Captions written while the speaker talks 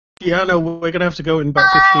Deanna, we're gonna have to go in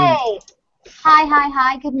about 15.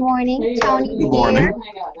 Hi. Good morning. Tony here.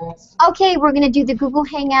 Okay, we're going to do the Google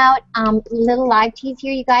Hangout little live tease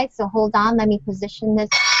here, you guys. So hold on. Let me position this.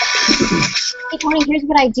 Hey, Tony, here's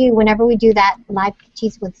what I do whenever we do that live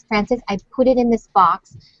tease with Francis. I put it in this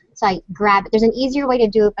box. So I grab it. There's an easier way to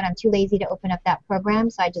do it, but I'm too lazy to open up that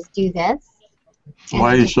program. So I just do this.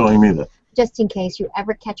 Why are you showing me that? Just in case you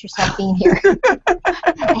ever catch yourself being here.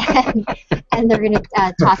 and they're going to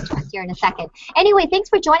toss to us here in a second. Anyway, thanks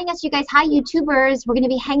for joining us, you guys. Hi, YouTubers. We're going to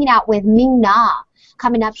be hanging out with Ming-Na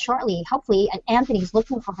coming up shortly. Hopefully, Anthony's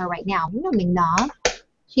looking for her right now. You know Ming-Na.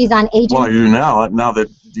 She's on Agents. Well, you now that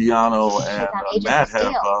Deanna and Matt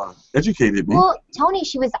have educated me. Well, Tony,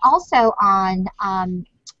 she was also on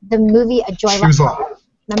the movie A Joy. She was on.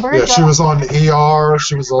 Remember? Yeah, she was on ER.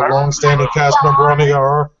 She was a long-standing cast member on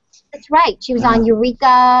ER. That's right. She was on Eureka.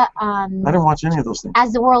 I didn't watch any of those things.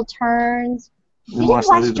 As the World Turns. You didn't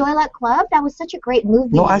watch Joy Luck Club? That was such a great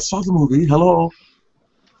movie. No, I saw the movie. Hello.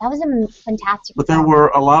 That was a fantastic But there were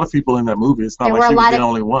a lot of people in that movie. It's not like she was the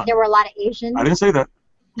only one. There were a lot of Asians. I didn't say that.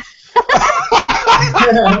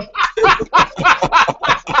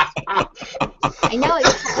 I know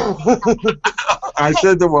it. I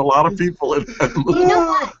said there were a lot of people in that movie. You know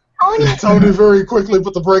what? Tony very quickly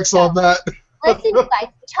put the brakes on that. Listen, you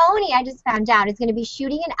guys, Tony, I just found out, is going to be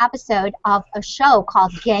shooting an episode of a show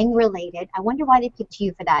called Gang Related. I wonder why they picked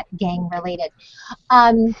you for that, Gang Related.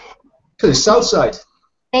 Because Southside.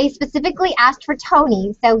 They specifically asked for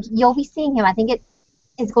Tony, so you'll be seeing him. I think it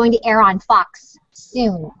is going to air on Fox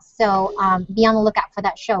soon. So be on the lookout for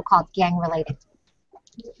that show called Gang Related.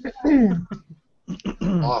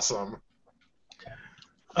 Awesome.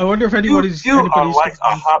 I wonder if anybody's... You are like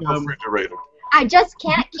a hot refrigerator. I just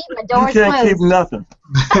can't keep my doors closed. You can't keep nothing.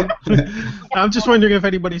 I'm just wondering if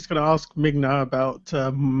anybody's going to ask Ming-Na about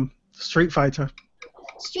Street Fighter.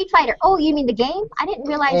 Street Fighter. Oh, you mean the game? I didn't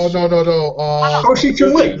realize. Oh, no. Oh, she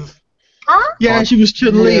Chun-Li. Huh? Yeah, she was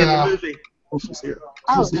Chun-Li in the movie.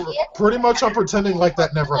 Oh, Pretty much I'm pretending like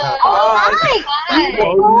that never happened. Oh, my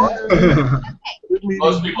God. Okay.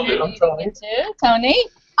 Most people do. Tony?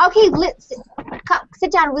 Okay, let's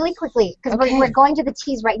sit down really quickly because we're going to the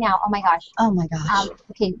tease right now. Oh my gosh. Oh my gosh.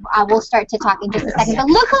 Okay, we'll start to talk in just a second. But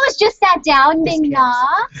look who has just sat down, Ming-Na.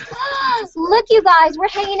 Look, you guys, we're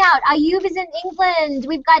hanging out. Ayub is in England.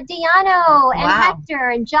 We've got Deano and Hector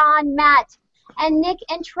and John, Matt, and Nick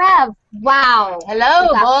and Trev. Wow. Hello,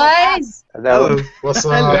 boys. Hello. What's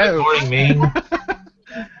up? Hello. Morning, Ming.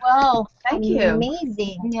 Well, thank you.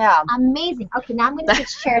 Amazing. Yeah. Amazing. Okay, now I'm going to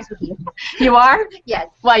switch chairs with you. You are? Yes.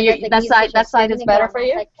 Why? Like That side is better for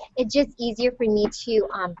you? It's just easier for me to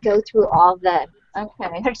go through all the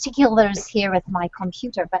Okay. particulars here with my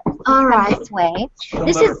computer, but All right. this way. Don't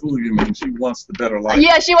This let her is fool you, man. She wants the better life.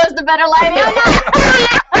 Yeah, she was the better life.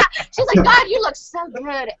 She's like, God, you look so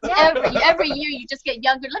good. Every year you just get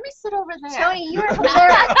younger. Let me sit over there. Tony, you're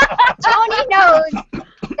hilarious. Tony knows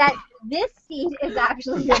that this seat is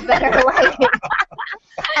actually the better lighting.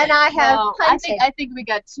 And I have punted. I think we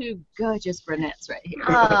got two gorgeous brunettes right here.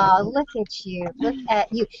 Oh, look at you. Look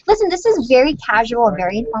at you. Listen, this is very casual and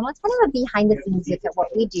very informal. It's kind of a behind-the-scenes look at what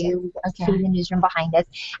we do. See the newsroom behind us.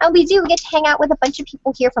 And we get to hang out with a bunch of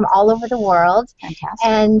people here from all over the world. Fantastic.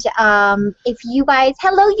 And if you guys,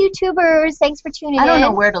 hello, YouTubers. Thanks for tuning in. I don't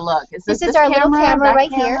know where to look. This is our little camera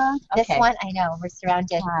right here. This Okay. one, I know, we're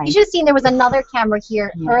surrounded. Right. You should have seen there was another camera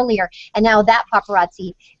here earlier, and now that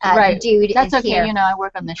paparazzi dude That's is okay. here. You know, I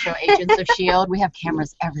work on the show Agents of S.H.I.E.L.D. We have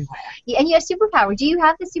cameras everywhere. Yeah, and you have superpower. Do you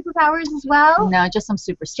have the superpowers as well? No, just some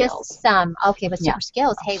super skills. Just some. Okay, but super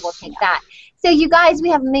skills. Hey, we'll take that. So you guys, we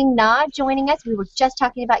have Ming-Na joining us. We were just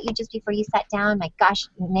talking about you just before you sat down. My gosh,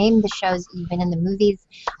 name the shows you've been in the movies,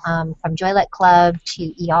 from Joy Luck Club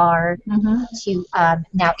to ER to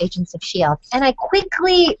now Agents of S.H.I.E.L.D. And I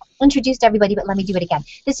quickly introduced everybody, but let me do it again.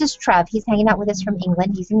 This is Trev. He's hanging out with us from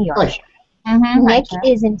England. He's in New York. Nick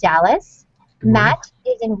is in Dallas. Matt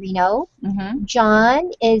is in Reno.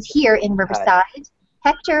 John is here in Riverside.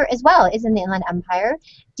 Hector as well is in the Inland Empire.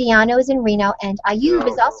 Deano is in Reno, and Ayub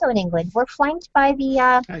is also in England. We're flanked by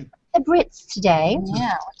the Brits today.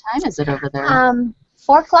 Yeah, what time is it over there?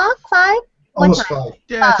 4 o'clock, 5? Almost 5.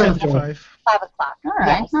 Yeah, 5 5. o'clock. All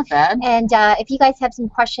right, not bad. And if you guys have some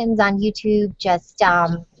questions on YouTube, just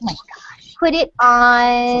Oh my gosh. put it There's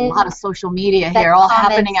on. a lot of social media the here, all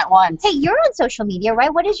comments. happening at once. Hey, you're on social media,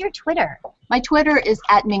 right? What is your Twitter? My Twitter is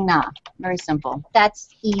 @Ming-Na. Very simple. That's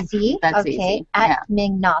easy. That's okay. easy. At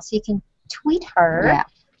Ming-Na. So you can tweet her. Yeah.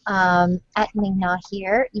 At Ming-Na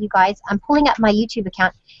here. You guys, I'm pulling up my YouTube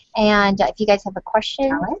account, and if you guys have a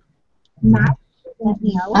question, Matt is let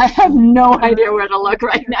me know. I have no idea where to look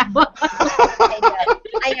right now.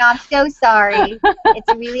 I know. I'm so sorry.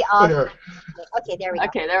 It's really awesome. Okay, there we go.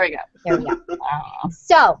 Okay, there we go. There we go.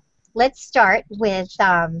 So let's start with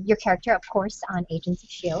your character, of course, on Agents of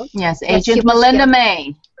S.H.I.E.L.D. Yes, What's Agent your Melinda skill?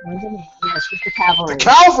 May. Melinda May. Yes, she's the cavalry. The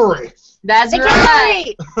cavalry. That's The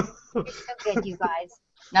right. cavalry! You're so good, you guys.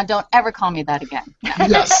 Now, don't ever call me that again. No.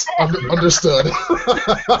 Yes, understood.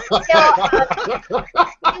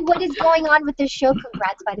 What is going on with this show?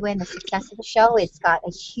 Congrats, by the way, on the success of the show. It's got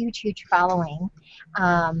a huge, huge following.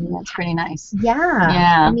 That's pretty nice. Yeah.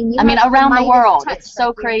 Yeah. I mean, around the Midas world. touch, It's so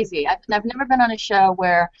right? crazy. I've never been on a show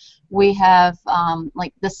where we have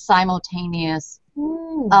like this simultaneous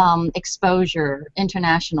exposure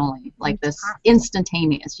internationally, like this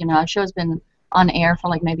instantaneous. You know, our show's been on air for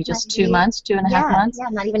like maybe just 2 months, 2.5 months. Yeah,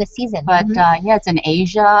 not even a season. But yeah, it's in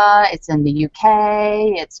Asia, it's in the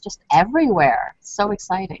UK, it's just everywhere. So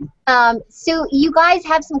exciting. So you guys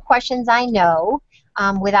have some questions, I know,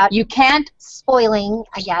 without You can't spoiling,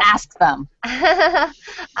 I guess. ask them.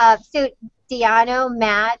 So Deanno,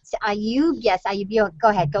 Matt, Ayubio, go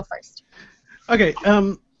ahead, go first. Okay.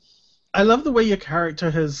 I love the way your character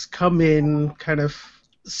has come in, kind of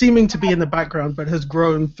seeming to be in the background, but has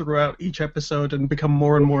grown throughout each episode and become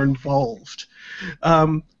more and more involved.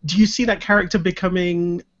 Do you see that character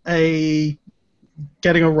getting a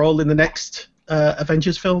role in the next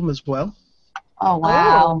Avengers film as well? Oh,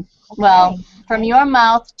 wow. Oh, Well, okay. from your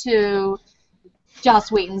mouth to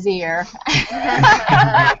Joss Whedon's ear.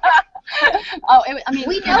 I mean,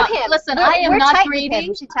 We know him. Listen, We're I am not tight with him. greedy.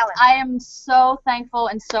 We should tell him. I am so thankful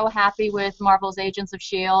and so happy with Marvel's Agents of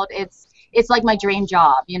S.H.I.E.L.D. It's like my dream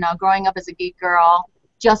job, you know, growing up as a geek girl.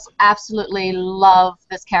 Just absolutely love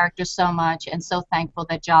this character so much, and so thankful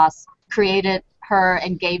that Joss created her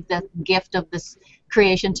and gave the gift of this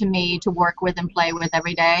creation to me to work with and play with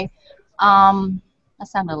every day. That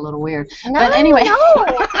sounded a little weird, No, but anyway. no,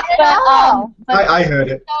 not at all. But I heard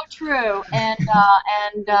it. so true, and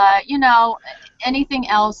you know, anything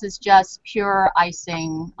else is just pure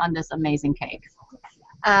icing on this amazing cake.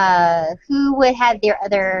 Who would have their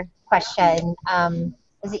other question?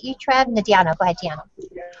 Is it you, Trev? No, Deanno. Go ahead,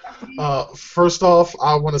 Deanno. First off,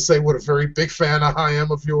 I want to say what a very big fan I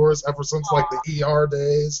am of yours ever since like the ER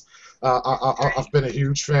days. I've been a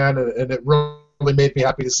huge fan, and it really made me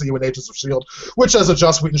happy to see you in Agents of S.H.I.E.L.D., which as a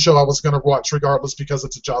Joss Whedon show I was going to watch regardless because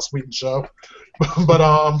it's a Joss Whedon show.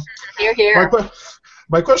 But Here.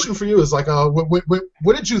 my question for you is like,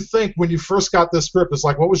 what did you think when you first got this script? It's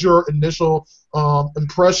like, what was your initial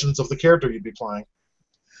impressions of the character you'd be playing?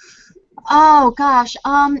 Oh gosh,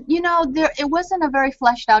 you know, it wasn't a very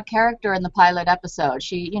fleshed out character in the pilot episode.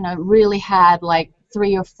 She, you know, really had like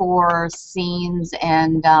 3 or 4 scenes,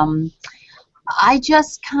 and I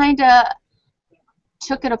just kind of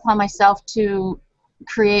took it upon myself to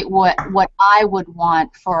create what I would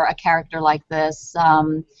want for a character like this.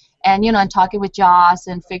 And you know, and talking with Joss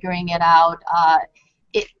and figuring it out,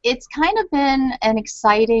 it's kind of been an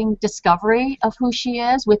exciting discovery of who she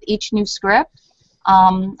is with each new script.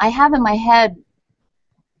 I have in my head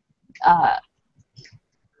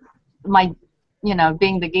my, you know,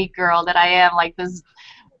 being the geek girl that I am, like this,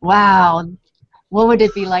 wow, what would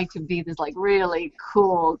it be like to be this like really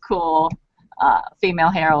cool female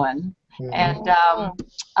heroine? And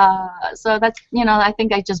so that's, you know, I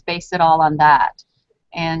think I just based it all on that.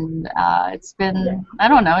 And it's been, I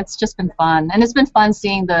don't know, it's just been fun. And it's been fun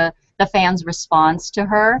seeing the fans' response to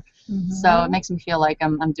her. So it makes me feel like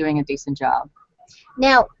I'm doing a decent job.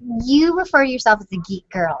 Now, you refer to yourself as a geek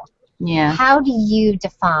girl. Yeah. How do you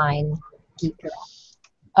define geek girl?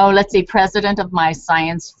 Oh, let's see, president of my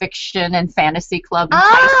science fiction and fantasy club in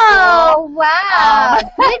high school. Oh, wow.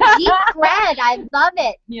 Good geek cred. I love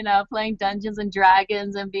it. You know, playing Dungeons and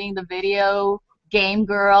Dragons and being the video game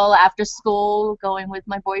girl after school, going with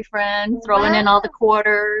my boyfriend, throwing in all the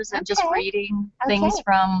quarters and just reading things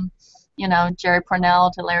from, you know, Jerry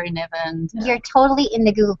Pournelle to Larry Niven. You're totally in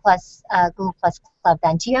the Google Plus club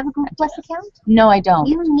then. Do you have a Google Plus account? No, I don't.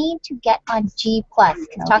 You need to get on G Plus.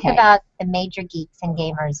 Talk about the major geeks and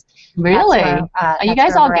gamers. Really? Where, are you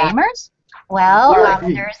guys all gamers? Well, they're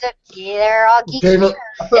all geeks. Gamer,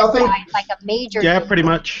 I think, like a major. Yeah, geek. pretty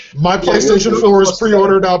much. my PlayStation 4 is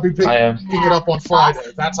pre-ordered. I'll be picking am. it up on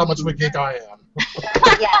Friday. That's how much of a geek I am.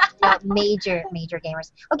 Yeah, no, major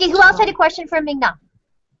gamers. Okay, who else had a question for Ming-Na?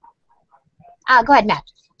 Go ahead, Matt.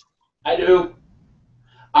 I do.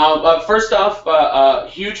 First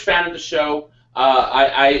off, huge fan of the show.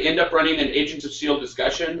 I end up running an Agents of S.H.I.E.L.D.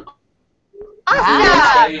 discussion.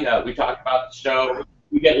 Awesome. Wednesday. We talk about the show.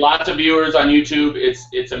 We get lots of viewers on YouTube.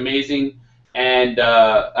 It's amazing. And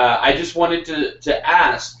I just wanted to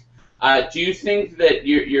ask, Do you think that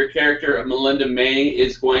your character Melinda May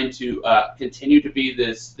is going to continue to be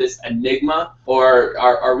this enigma, or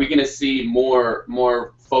are we going to see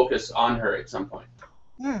more focus on her at some point?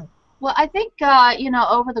 Well, I think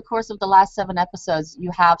over the course of the last 7 episodes, you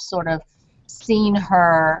have sort of seen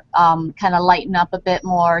her kind of lighten up a bit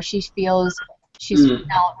more. She feels she's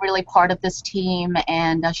now really part of this team,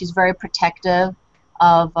 and she's very protective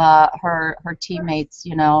of her teammates.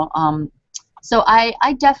 So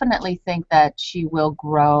I definitely think that she will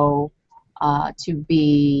grow to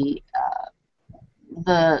be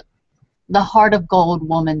the heart of gold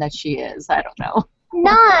woman that she is. I don't know.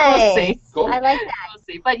 Nice. We'll see. Cool. I like that. We'll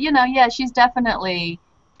see. But yeah, she's definitely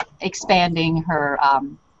expanding her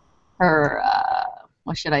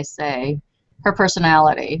what should I say? Her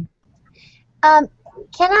personality.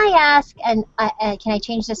 Can I ask, and can I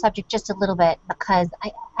change the subject just a little bit, because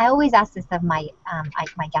I always ask this of my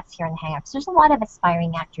my guests here in the Hangouts. There's a lot of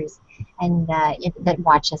aspiring actors and that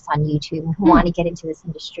watch us on YouTube and who want to get into this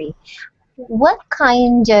industry. What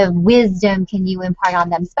kind of wisdom can you impart on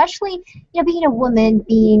them, especially being a woman,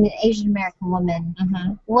 being an Asian American woman?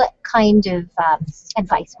 What kind of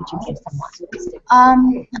advice would you give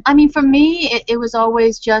someone? I mean, for me, it was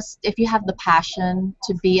always just, if you have the passion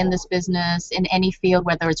to be in this business in any field,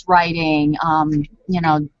 whether it's writing,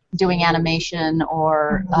 doing animation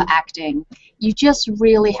or acting, you just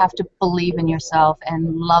really have to believe in yourself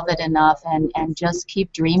and love it enough and just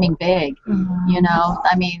keep dreaming big.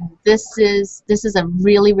 I mean, this is a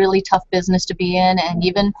really, really tough business to be in. And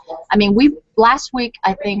even, I mean, last week,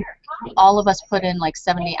 I think all of us put in like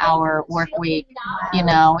 70-hour work week,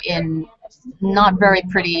 in not very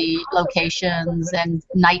pretty locations and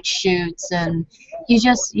night shoots, and you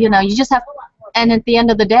just have. And at the end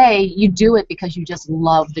of the day, you do it because you just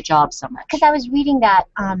love the job so much. Because I was reading that,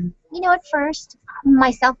 at first,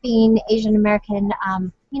 myself being Asian American,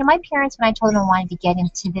 my parents, when I told them I wanted to get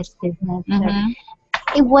into this business,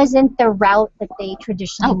 it wasn't the route that they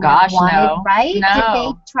traditionally wanted, right? No. Did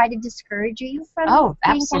they try to discourage you from? Oh,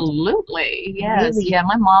 absolutely. Yes. Really? Yeah,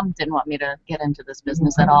 my mom didn't want me to get into this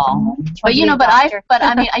business at all. But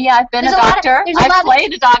I mean, I've been a doctor. I've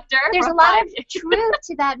played a doctor. There's a lot of truth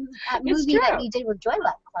to that movie that we did with Joy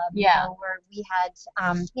Luck Club. Where we had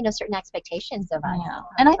certain expectations of us. Yeah.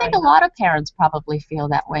 And I think a lot of parents probably feel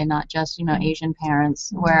that way, not just Asian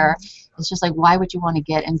parents, where it's just like, why would you want to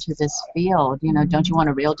get into this field? Don't you want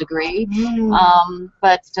a real degree?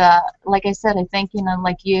 But like I said, I think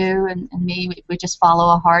like you and me, we just follow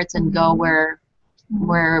our hearts and go where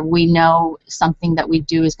we know something that we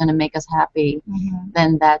do is going to make us happy.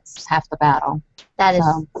 Then that's half the battle. That is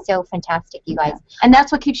so fantastic, you guys. And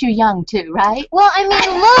that's what keeps you young too, right? Well, I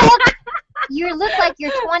mean, look. You look like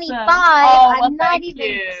you're 25. I'm not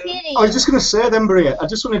even kidding. I was just going to say then, Maria, I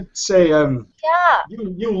just want to say,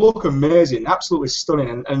 you look amazing, absolutely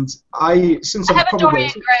stunning, and I have a Dorian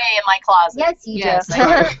Gray in my closet. Yes, you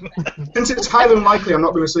do. Since it's highly unlikely I'm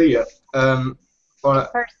not going to see you,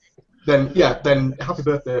 then happy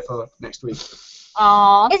birthday for next week.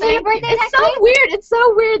 Aw, is it your birthday? It's so weird. It's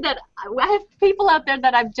so weird that I have people out there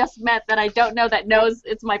that I've just met that I don't know that knows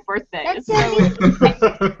it's my birthday. That's so weird.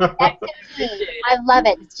 I love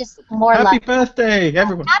it. It's just more love. Happy birthday,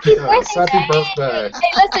 everyone. Happy birthday. Happy birthday.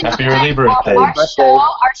 Hey, listen. Happy early birthday. Our show,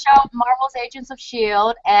 Marvel's Agents of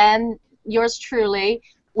S.H.I.E.L.D. and yours truly,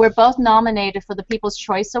 we're both nominated for the People's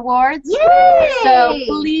Choice Awards. Yay! So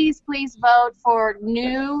please vote for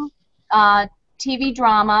new TV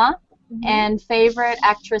drama and favorite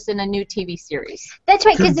actress in a new TV series. That's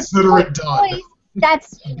right, because it's done.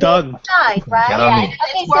 That's done. Right? Yeah,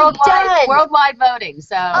 it's worldwide voting.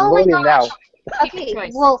 So oh my gosh. now. Okay,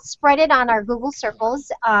 we'll spread it on our Google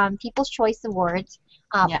Circles, People's Choice Awards,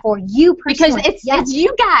 for you personally. Because it's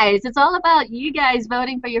you guys. It's all about you guys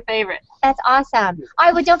voting for your favorite. That's awesome. All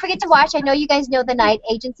right, well, don't forget to watch. I know you guys know the night,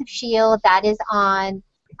 Agents of S.H.I.E.L.D. That is on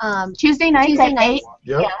Tuesday night at 8.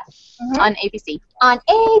 Yep. On ABC. On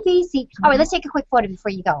ABC. All right, let's take a quick photo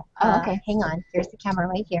before you go. Okay. Hang on. Here's the camera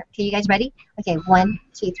right here. Okay, you guys ready? Okay, 1,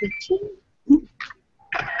 2, 3, cheese.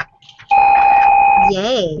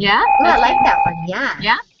 Yay. Yeah? Ooh, I like that one. Yeah.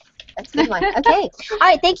 Yeah? That's a good one. Okay. All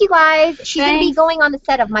right, thank you guys. She's going to be going on the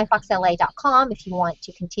set of myfoxla.com if you want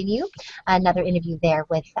to continue another interview there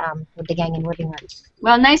with the gang in Living Room.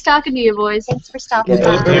 Well, nice talking to you, boys. Thanks for stopping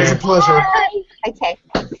by. It's a pleasure. Okay.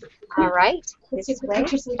 All right. Let's take a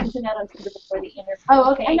picture so we can send out on Twitter before the interview.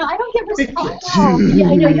 Oh, okay. I know, I don't get response. Oh, yeah,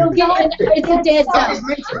 I know, you'll get it. It's a dead zone.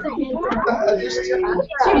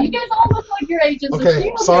 You guys all look like your agents.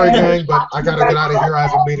 Okay, sorry, gang, but I got to get out of here. I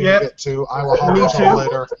have a meeting to get to. I will holler at you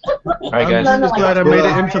later. All right, guys. I'm just glad I made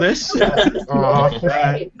it in for this.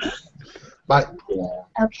 Bye.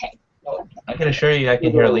 Okay. I can assure you I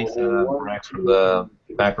can hear Lisa Rex from the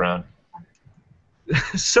background.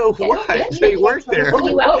 So what? So you work there.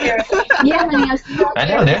 Yeah, honey, I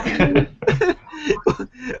know, Nick.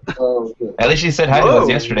 At least she said hi to us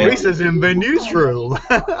yesterday. Lisa's in the newsroom.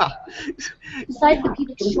 Besides the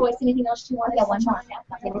People's Choice, anything else you want? I got one more.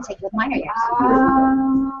 I'm going to take it with mine or yours?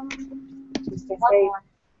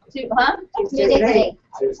 Tuesday.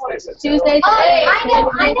 Tuesday. I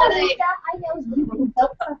know, Lisa. I know you can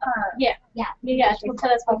vote for her. Yeah. She'll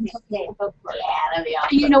tell us what to vote for. Yeah, that'd be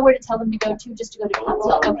awesome. You know where to tell them to go to, just to go to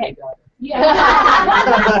council. Okay. Yeah.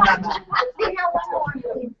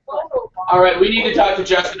 All right, we need to talk to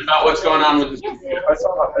Justin about what's going on with his computer.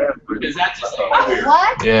 Because that just weird.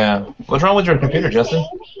 What? Yeah. What's wrong with your computer, Justin?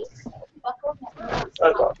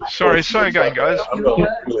 Sorry again, guys.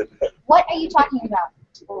 What are you talking about?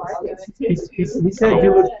 He said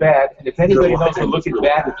you look bad, and if anybody knows what looking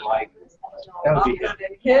bad is like, that would be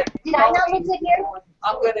him. Did I not look good here?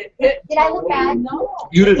 I'm gonna hit. Did I look bad? No.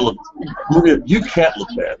 You didn't look. You can't look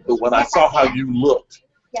bad. But when I saw how you looked,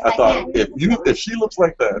 I thought if she looks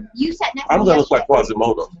like that, I'm gonna look like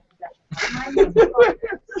Quasimodo.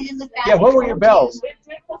 Yeah, what were your bells? It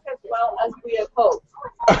didn't look as well as we had hoped.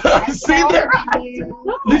 See there?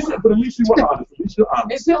 But at least you were honest. At least you're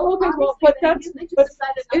honest. It didn't look as well, but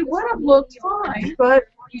it would have looked fine. But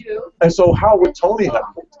And so how would Tony have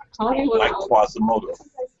looked? Tony would Like have Quasimodo.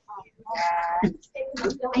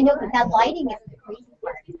 I know, but that lighting is the crazy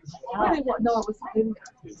part. No, it was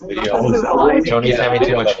in Tony's having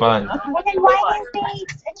too much fun. And then why is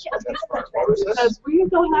because we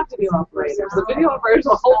don't have video operators. The video operators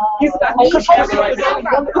will hold. He's got whole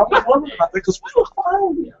camera. Because we look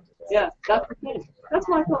fine. Yeah, that's the thing. That's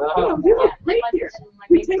why I thought, we look great here.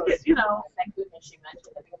 We take it, Thank goodness she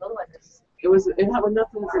mentioned it. It had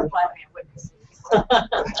nothing to do with finding a witness.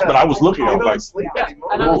 But I was looking, I was like, yeah,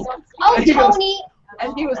 and I was, Tony!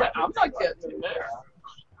 And he was like, I'm not getting in there.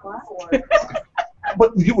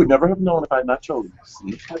 But you would never have known if I had not chosen.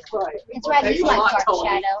 See? That's right. It's right, he's my dark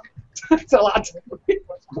shadow. It's a lot.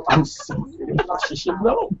 I'm so she should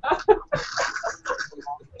know.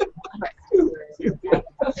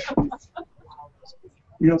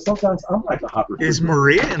 Sometimes I'm like a hopper. Is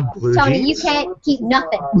Maria in blue Tony, jeans? you can't keep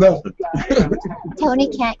nothing. Nothing. Tony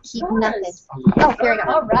can't keep nothing. Oh, here we go.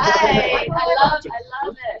 All right. I love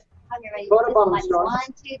it. Okay, ready? This one. 1,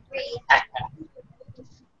 2, 3.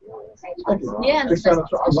 Yeah.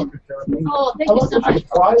 Oh, thank you so much.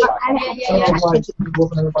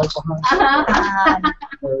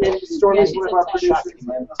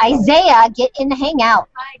 Isaiah, get in the hangout.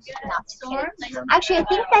 Hi, good. Storm. Actually, I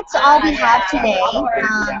think that's all we have today.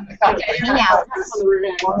 Hangouts.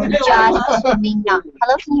 Just Ming-Na.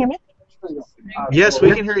 Hello, can you hear me? Yes,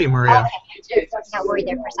 we can hear you, Maria. Okay. Not worried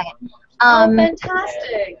there for a second.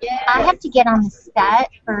 Fantastic. Yeah. I have to get on the set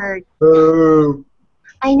for.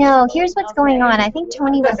 I know. Here's what's going on. I think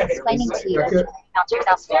Tony was explaining to you.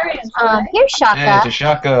 Here's Shaka. Hey, it's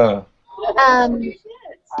Shaka.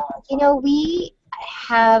 We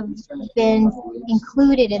have been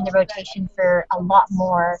included in the rotation for a lot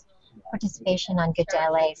more participation on Good Day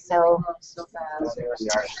LA, so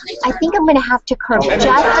I think I'm going to have to curb just a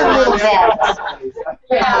little bit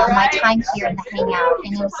my time here in the hangout.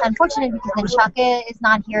 And it's unfortunate because then Shaka is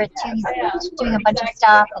not here too. He's doing a bunch of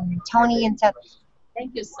stuff, and Tony, and so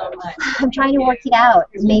Thank you so much. I'm trying to work it out.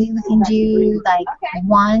 Maybe we can do like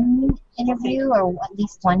one interview or at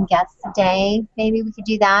least one guest a day. Maybe we could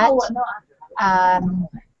do that. It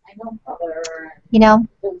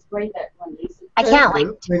was great that when Lisa. I can't like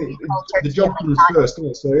the job comes first,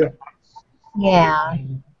 doesn't it? So yeah. Yeah.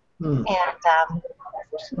 And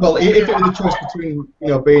well, if it was a choice between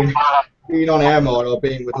being on air more or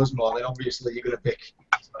being with us more, then obviously you're gonna pick.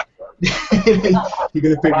 You're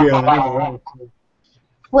gonna pick being on air more, right?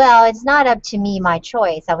 well, it's not up to me, my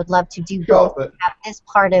choice. I would love to do both. Have this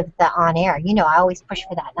part of the on air. I always push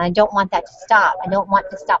for that, and I don't want that to stop. I don't want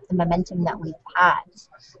to stop the momentum that we've had.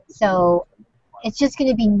 So it's just going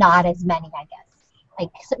to be not as many, I guess. Like,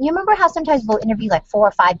 so you remember how sometimes we'll interview like 4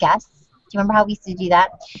 or 5 guests? Do you remember how we used to do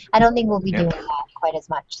that? I don't think we'll be doing that quite as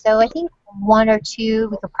much. So I think 1 or 2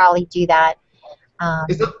 we could probably do that.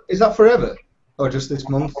 Is that forever, or just this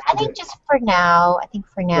month? I think just for now.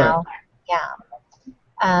 Right. Yeah.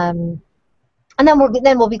 And then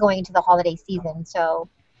we'll be going into the holiday season. So.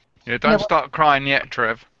 Yeah, don't start crying yet,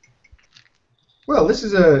 Trev. Well, this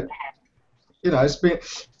is it's been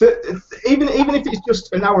even if it's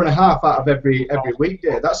just an hour and a half out of every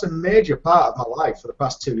weekday. That's a major part of my life for the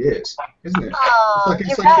past 2 years, isn't it? Oh,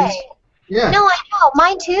 you're right. Yeah. No, I know.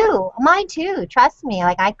 Mine too. Trust me.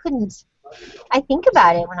 Like I couldn't. I think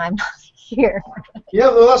about it when I'm not here. Yeah,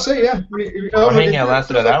 well, that's it. Yeah. Our hangout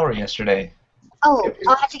lasted an hour yesterday. Oh,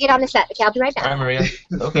 I'll have to get on the set. Okay, I'll be right back. All right, Maria.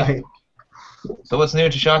 Okay. So what's new,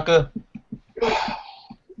 Tashaka? I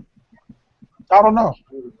don't know.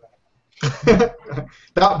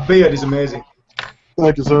 That beard is amazing.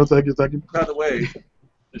 Thank you, sir. Thank you. Thank you. By the way,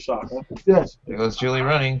 Shaka. Yes. There goes Julie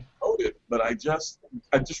running. But I just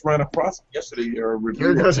ran across yesterday your review.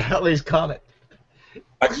 Here goes Hallie's comment.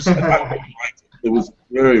 I liked it. It was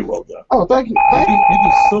very well done. Oh, thank you. You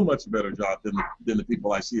do so much better job than the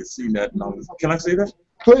people I see at CNET and all this. Can I say that?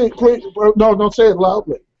 Please, no, don't say it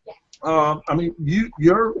loudly. I mean,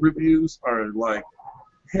 your reviews are like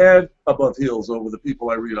head above heels over the people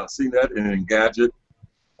I read on CNET and Engadget.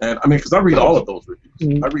 And I mean, because I read all of those reviews.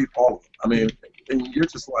 Mm-hmm. I read all of them. I mean, and you're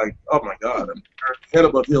just like, oh my God, I'm head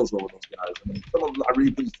above heels over those guys. I mean, some of them I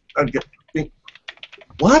read these, I think,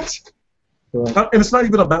 what? Right. And it's not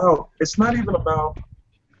even about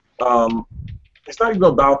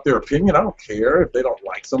their opinion. I don't care if they don't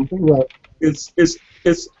like something. Right. It's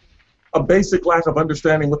a basic lack of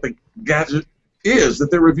understanding what the gadget is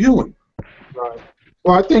that they're reviewing. Right.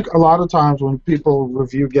 Well, I think a lot of times when people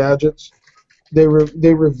review gadgets, they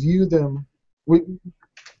review them. We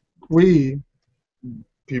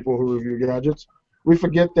people who review gadgets, we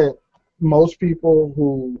forget that most people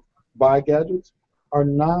who buy gadgets are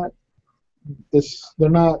not they're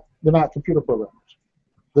not computer programmers.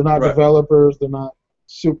 They're not developers. They're not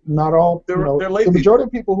not all. They're the majority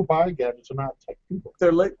of people who buy gadgets are not tech people.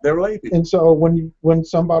 They're lazy. And so when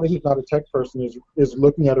somebody who's not a tech person is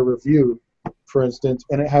looking at a review, for instance,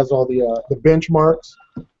 and it has all the benchmarks,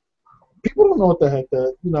 people don't know what the heck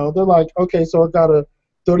that. They're like, okay, so it got a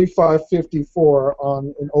 3554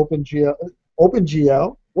 on an OpenGL.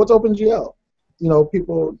 OpenGL? What's OpenGL?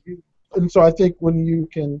 People. And so I think when you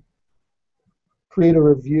can create a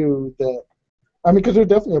review that, I mean, because there's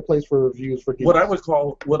definitely a place for reviews for games. What I would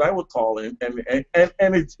call it,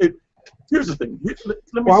 and it's here's the thing.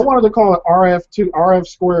 I wanted to call it RF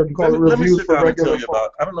squared. And call it reviews for regular.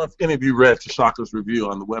 I don't know if any of you read Tashaka's review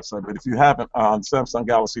on the website, but if you haven't, on Samsung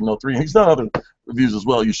Galaxy Note 3, and he's done other reviews as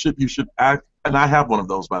well. You should act, and I have one of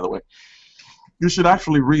those, by the way. You should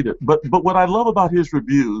actually read it. But what I love about his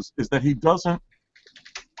reviews is that he doesn't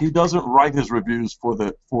write his reviews for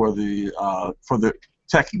the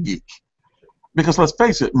tech geek. Because let's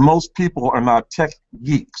face it, most people are not tech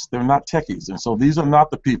geeks. They're not techies. And so these are not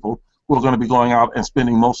the people who are going to be going out and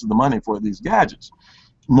spending most of the money for these gadgets.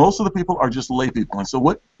 Most of the people are just lay people. And so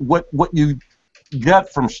what you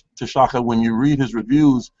get from Tashaka when you read his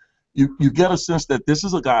reviews, you get a sense that this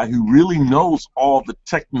is a guy who really knows all the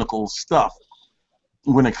technical stuff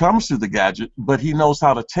when it comes to the gadget, but he knows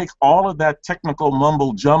how to take all of that technical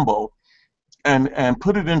mumbo jumbo and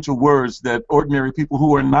put it into words that ordinary people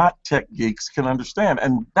who are not tech geeks can understand.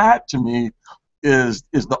 And that, to me, is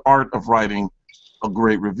the art of writing a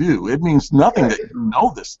great review. It means nothing that you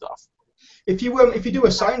know this stuff. If you do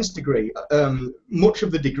a science degree, much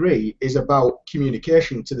of the degree is about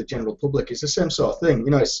communication to the general public. It's the same sort of thing,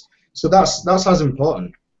 so that's as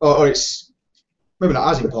important, or it's maybe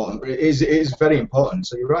not as important, but it is very important.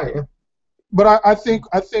 So you're right, yeah. But I think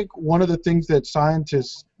one of the things that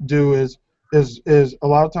scientists do is a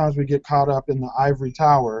lot of times we get caught up in the ivory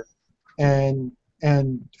tower and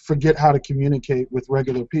forget how to communicate with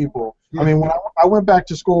regular people. Yeah. I mean, when I went back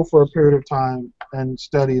to school for a period of time and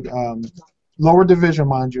studied lower division,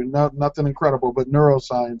 mind you, nothing incredible, but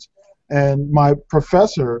neuroscience, and my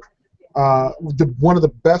professor, one of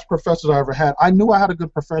the best professors I ever had, I knew I had a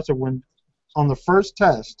good professor when on the first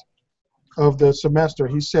test of the semester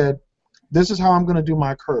he said, this is how I'm going to do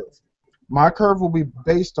my curve. My curve will be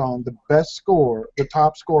based on the best score, the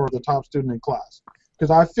top score of the top student in class.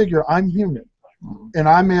 Because I figure I'm human. And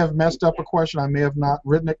I may have messed up a question. I may have not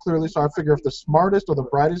written it clearly. So I figure if the smartest or the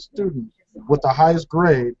brightest student with the highest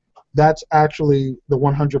grade, that's actually the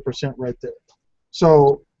 100% right there.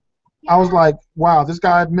 So I was like, wow, this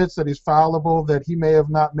guy admits that he's fallible, that he may have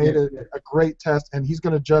not made a great test, and he's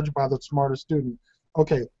going to judge by the smartest student.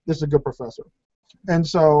 Okay, this is a good professor. And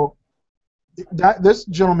so this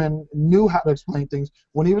gentleman knew how to explain things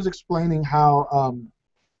when he was explaining how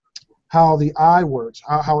the eye works,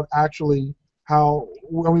 how it actually, I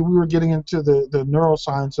mean, we were getting into the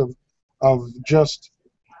neuroscience of just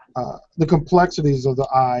the complexities of the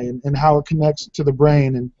eye and how it connects to the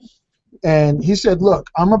brain, and he said,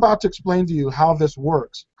 look, I'm about to explain to you how this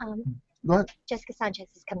works. Go ahead. Jessica Sanchez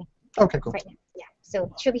is coming. Okay, cool. Right now. Yeah,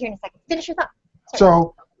 so she'll be here in a second. Finish your thought. Sorry.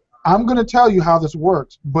 So I'm going to tell you how this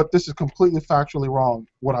works, but this is completely factually wrong,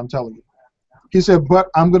 what I'm telling you. He said, but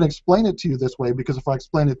I'm going to explain it to you this way, because if I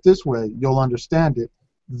explain it this way, you'll understand it.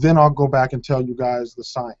 then I'll go back and tell you guys the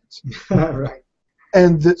science. Right.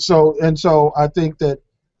 And so I think that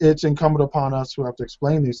it's incumbent upon us who have to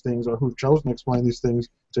explain these things, or who've chosen to explain these things,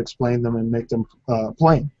 to explain them and make them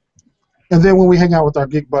plain. And then when we hang out with our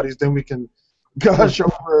geek buddies, then we can gush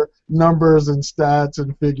over numbers and stats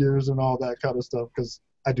and figures and all that kind of stuff, because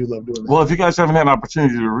I do love doing that. Well, if you guys haven't had an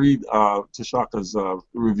opportunity to read Tashaka's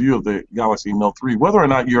review of the Galaxy Note 3, whether or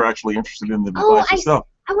not you're actually interested in the device itself,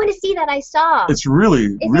 I want to see that. I saw. it's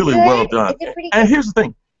really well done. Is it pretty And good? here's the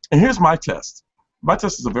thing. And here's my test. My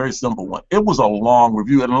test is a very simple one. It was a long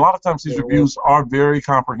review, and a lot of times these reviews are very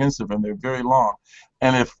comprehensive and they're very long.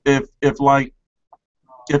 And if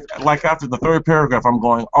like after the third paragraph, I'm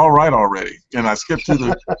going, all right already, and I skip to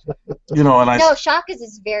the, and I No, Shaka's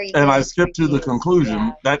is very. and good. I skip to the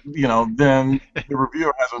conclusion that then the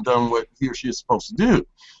reviewer hasn't done what he or she is supposed to do.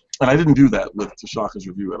 And I didn't do that with Tashaka's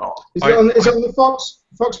review at all. Is it on the Fox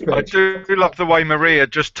page? I do love the way Maria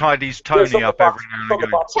just tidies Tony up every now and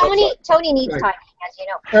again. Tony needs Right. time, as you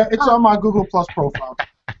know. It's on my Google Plus profile.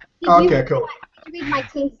 Okay, cool. Did you read my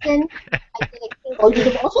Kingston? I did a Kingston. Oh,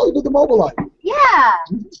 you did the mobile line. Yeah.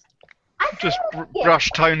 Just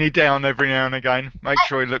brush Tony down every now and again. Make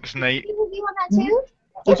sure he looks neat. You review on that too?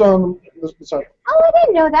 It's on. Sorry. Oh, I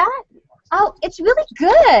didn't know that. Oh, it's really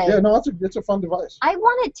good. Yeah, no, it's a fun device. I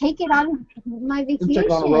want to take it on my You vacation. can take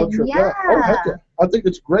it on a road trip. Yeah. Oh, heck yeah. I think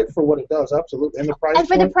it's great for what it does. Absolutely, and the price. And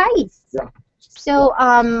for the price. Yeah. So,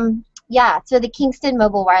 so the Kingston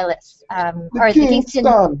Mobile Wireless, or the Kingston,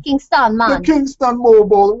 man. The Kingston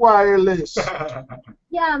Mobile Wireless.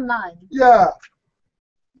 Yeah, man. Yeah.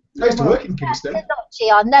 I used to work in Kingston. Dolce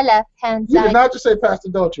on the left hand You did side. not just say Pastor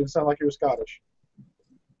Dolce. It sounded like you were Scottish.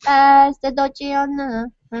 The Dolce on the.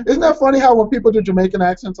 Isn't that funny how when people do Jamaican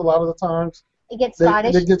accents, a lot of the times It gets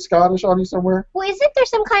Scottish. they get Scottish on you somewhere? Well, isn't there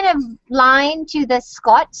some kind of line to the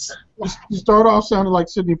Scots? You start off sounding like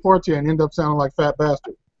Sidney Poitier and end up sounding like Fat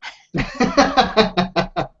Bastard.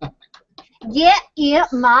 Get in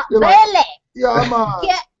my You're like, belly. Yeah, man.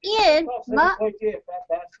 Get in my.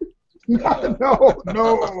 No.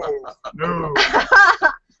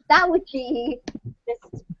 That would be just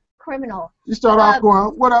criminal. You start off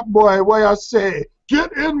going, "What up, boy? What I say?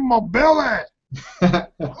 Get in my belly."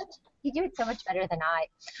 You do it so much better than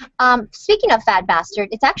I. Speaking of Fat Bastard,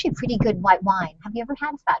 it's actually pretty good white wine. Have you ever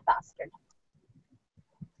had a Fat Bastard?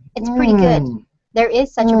 It's pretty good. There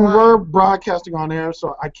is such a wine. We're broadcasting on air,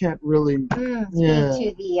 so I can't really. To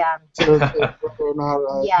the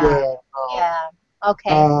yeah.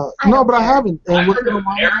 Okay. No, but I haven't. And we're gonna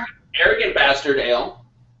Arrogant Bastard Ale.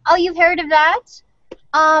 Oh, you've heard of that?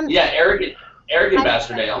 Yeah, Arrogant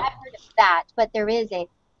Bastard Ale. I've heard of that, but there is a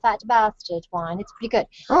Fat Bastard wine. It's pretty good.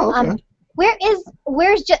 Oh, okay.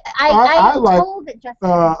 Where's just I like, told that just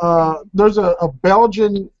there's a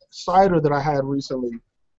Belgian cider that I had recently,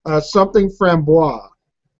 something framboise.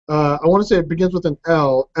 I want to say it begins with an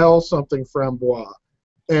L something framboise,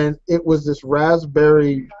 and it was this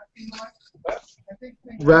raspberry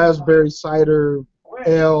cider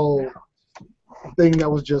ale thing that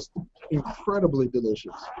was just incredibly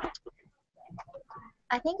delicious.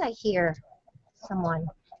 I think I hear someone.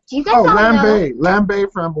 Do you guys all know? Lambay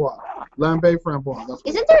framboise. That's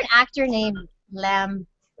Isn't there an actor named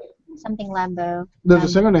something Lambeau? There's a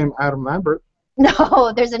singer named Adam Lambert.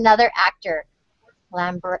 No, there's another actor,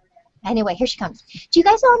 Lambert. Anyway, here she comes. Do you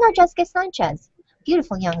guys all know Jessica Sanchez?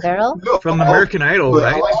 Beautiful young girl. From American Idol,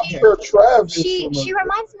 right? She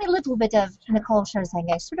reminds me a little bit of Nicole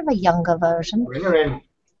Scherzinger, sort of a younger version. Bring her in.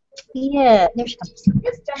 Yeah, there she comes.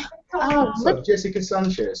 Oh, look. Jessica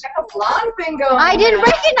Sanchez. A blonde thing going I on. didn't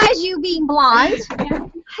recognize you being blonde.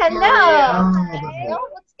 Hello. Maria.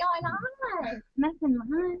 What's going on? Nothing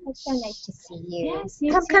much. It's so nice to see you.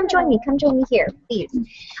 Yes, Come join me. Come join me here, please.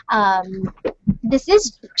 This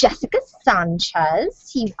is Jessica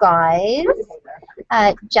Sanchez, you guys.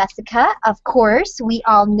 Jessica, of course, we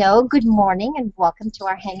all know. Good morning and welcome to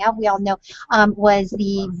our hangout. We all know was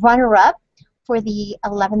the runner-up for the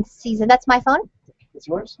 11th season. That's my phone? It's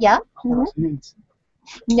yours? Yeah. Mm-hmm.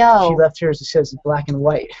 No. She left hers. It says black and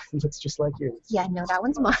white. It looks just like yours. Yeah, no, that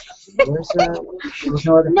one's mine. There's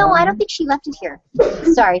no other No, phone? I don't think she left it here.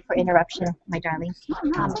 Sorry for interruption, my darling.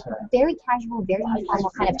 Very casual, very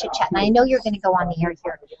informal kind of chit-chat. And I know you're going to go on the air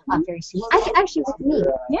here very soon. Actually, with me.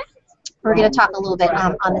 Yeah. We're going to talk a little bit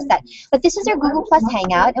on the set. But this is our Google Plus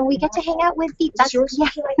Hangout, and we get to hang out with the... That's yours? Yeah.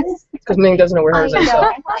 Because Ming doesn't know where hers is. I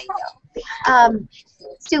know.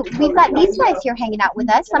 So we've got these guys here hanging out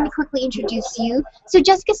with us. Let me quickly introduce you. So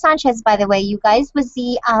Jessica Sanchez, by the way, you guys, was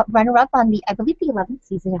the runner-up on the, I believe, the 11th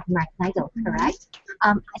season of American Idol, correct?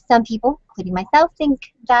 Some people, including myself,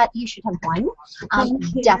 think that you should have won.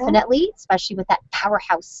 Definitely, especially with that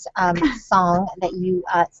powerhouse song that you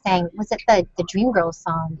sang. Was it the Dream Girls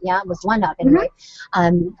song? Yeah, it was one of anyway.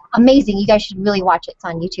 Amazing. You guys should really watch it. It's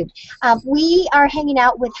on YouTube. We are hanging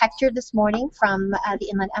out with Hector this morning from the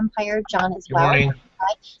Inland Empire. John as well. Morning.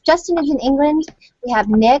 Justin is in England. We have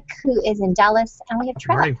Nick, who is in Dallas, and we have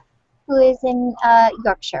Trev, who is in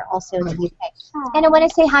Yorkshire, also in the UK. And I want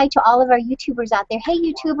to say hi to all of our YouTubers out there. Hey,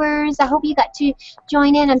 YouTubers! I hope you got to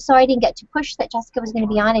join in. I'm sorry I didn't get to push that Jessica was going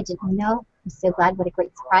to be on. I didn't know. I'm so glad. What a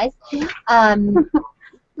great surprise.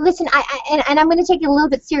 Listen, and I'm going to take it a little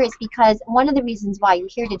bit serious because one of the reasons why you're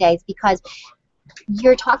here today is because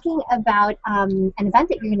you're talking about an event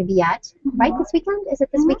that you're going to be at, right, this weekend? Is it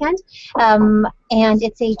this weekend? And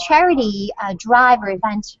it's a charity drive or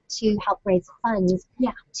event to help raise funds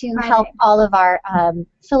to help all of our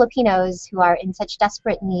Filipinos who are in such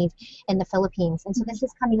desperate need in the Philippines. And so this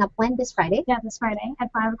is coming up when? This Friday? Yeah, this Friday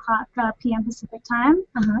at 5 o'clock p.m. Pacific time.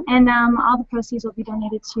 And all the proceeds will be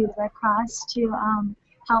donated to the Red Cross to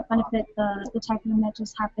help benefit the typhoon that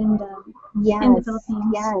just happened in the Philippines.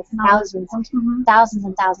 Yes, thousands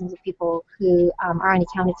and thousands of people who are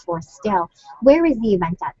unaccounted for still. Where is the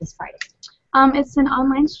event at this Friday? It's an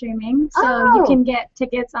online streaming, so you can get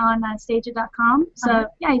tickets on stageit.com. So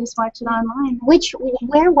yeah, you just watch it online.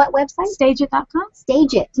 What website? Stageit.com.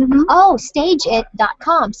 Stageit. Oh,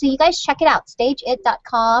 stageit.com. So you guys check it out,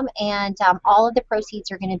 stageit.com, and all of the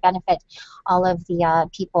proceeds are going to benefit all of the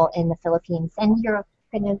people in the Philippines. And you're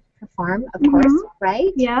going to perform, of course,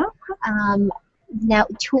 right? Yeah. Now,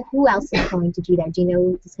 who else is going to be there? Do you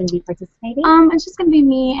know who's going to be participating? It's just going to be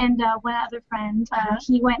me and one other friend.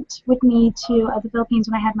 He went with me to the Philippines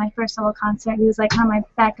when I had my first solo concert. He was like my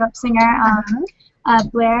backup singer,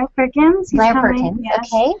 Blair Perkins. Blair Perkins,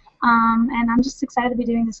 okay. And I'm just excited to be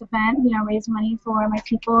doing this event, raise money for my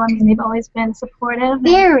people. I mean, they've always been supportive.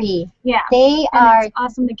 Very. Yeah. They are it's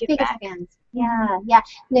awesome to give back. Fans. Yeah, yeah.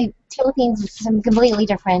 The Philippines is completely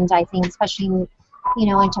different, I think, especially in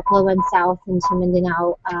Tacloban South and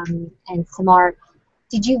Mindanao and Samar.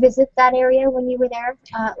 Did you visit that area when you were there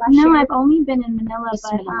last year? No, I've only been in Manila,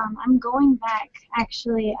 but I'm going back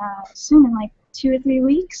actually soon in like 2 or 3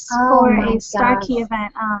 weeks for a Star-Key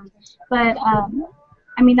event. But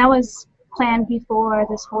I mean, that was planned before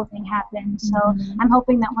this whole thing happened. So I'm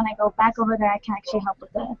hoping that when I go back over there, I can actually help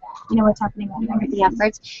with the, what's happening over there. The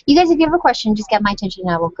efforts. You guys, if you have a question, just get my attention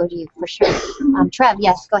and I will go to you for sure. Trev,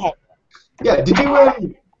 yes, go ahead. Yeah,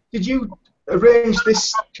 did you arrange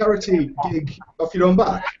this charity gig off your own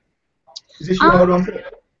back? Is this your own thing?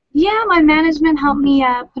 Yeah, my management helped me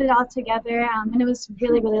put it all together, and it was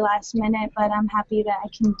really, really last minute, but I'm happy that I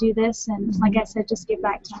can do this, and like I said, just give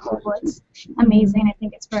back to people. It's amazing. I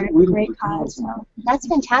think it's for a great cause. So. That's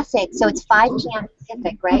fantastic. So it's 5 p.m.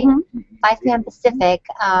 Pacific, right? 5 p.m. Pacific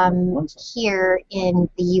here in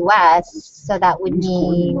the U.S., so that would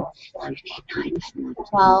mean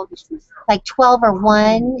 12 or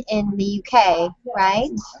 1 in the U.K.,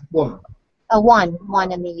 right? 1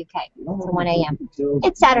 in the UK, so 1 a.m.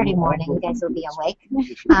 It's Saturday morning. You guys will be awake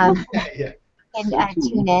and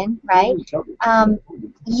tune in, right?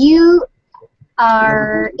 You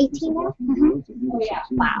are 18 now?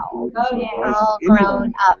 Wow. All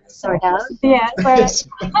grown up, sort of. Yeah. I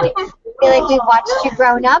feel like we've watched you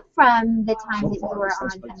grown up from the time that you were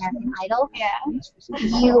on American Idol.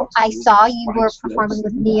 Yeah. I saw you were performing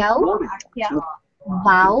with Neo. Yeah.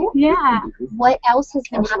 Wow. Yeah. What else has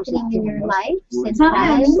been happening in your life since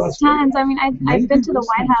Tons. I mean, I've been to the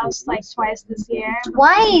White House like twice this year.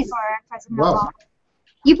 Twice? For President Obama.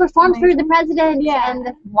 You performed through the president? Yeah.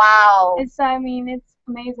 And wow. It's amazing.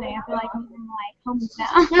 I feel like I'm in home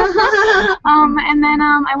now. And then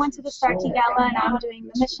I went to the Star-Key Gala, and I'm doing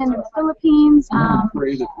the mission in the Philippines. And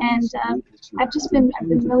I've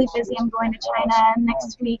been really busy. I'm going to China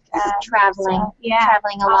next week. Traveling. So, yeah.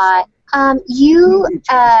 Traveling a lot. You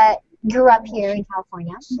grew up here in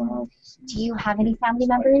California. Do you have any family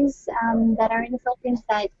members that are in the Philippines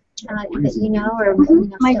that you know? Or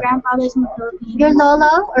my grandfather's in the Philippines. Your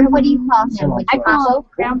Lolo? Or what do you call him? I call him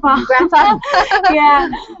Grandpa. Grandpa? Yeah.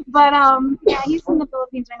 But yeah, he's in the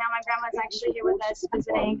Philippines right now. My grandma's actually here with us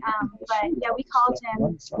visiting. But yeah, we called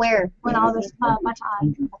him. Where? When all this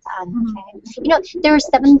Bataan. Okay. There are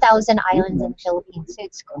 7,000 islands in the Philippines, so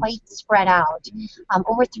it's quite spread out.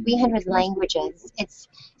 Over 300 languages. It's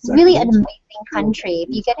really an amazing country. If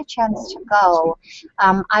you get a chance to go,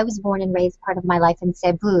 I was born and raised part of my life in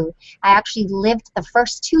Cebu. I actually lived the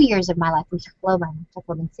first 2 years of my life in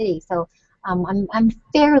Tacloban City. So I'm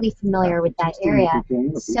fairly familiar with that area.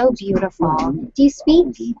 So beautiful. Do you speak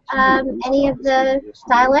any of the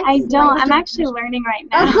dialects? I don't. I'm actually learning right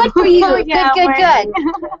now. Oh, good for you. Yeah, good.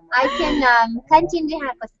 I'm I can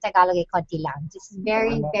kaintindihan ko sa Tagalog ay konti lang. Just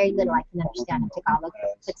very, very little I can understand in Tagalog.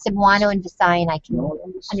 But Cebuano and Visayan, I can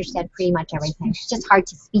understand pretty much everything. It's just hard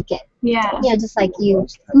to speak it. Yeah. You know, just like you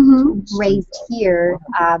raised here,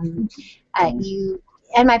 you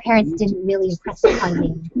and my parents didn't really impress upon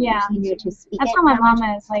me. Yeah. You knew to speak That's it. how my mom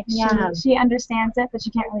is. Like, Yeah. she understands it, but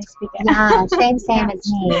she can't really speak it. Yeah, same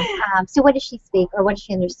as me. So what does she speak, or what does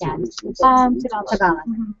she understand? Tagalog.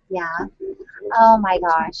 Yeah. Oh my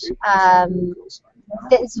gosh.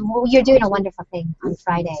 You're doing a wonderful thing on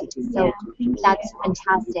Friday. So that's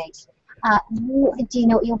fantastic. Do you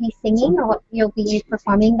know what you'll be singing or what you'll be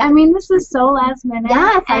performing? I mean, this is so last minute.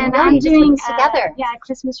 Yes, I and know. I'm doing together.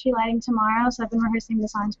 Christmas tree lighting tomorrow, so I've been rehearsing the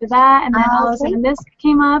songs for that, and then all of a sudden this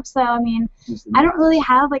came up. So I mean, I don't really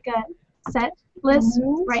have like a set list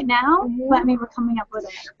right now, but I mean, we're coming up with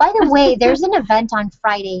it. By the way, there's an event on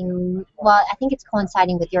Friday. Well, I think it's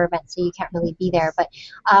coinciding with your event, so you can't really be there. But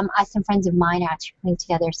some friends of mine are actually putting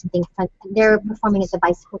together something fun. They're performing at the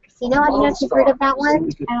Bicycle Casino. I don't know if you've heard of that one.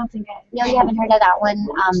 I don't think No, you haven't heard of that one.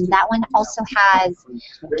 That one also has,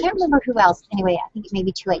 I can't remember who else. Anyway, I think it may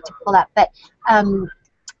be too late to pull up. But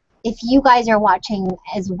if you guys are watching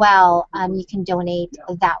as well, you can donate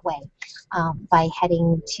that way by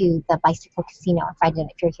heading to the Bicycle Casino on Friday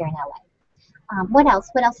night if you're here in LA. What else?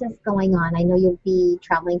 What else is going on? I know you'll be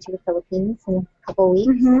traveling to the Philippines in a couple of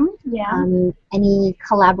weeks. Yeah. Any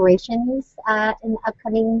collaborations in the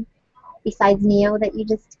upcoming, besides Neo, that you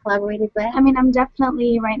just collaborated with? I mean, I'm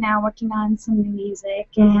definitely right now working on some new music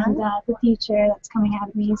and the future that's coming out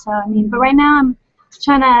of me. So I mean, but right now I'm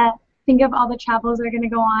trying to think of all the travels that are going to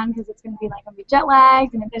go on, because it's going to be jet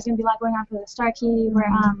lagged, and there's going to be a lot going on for the Star Key. We're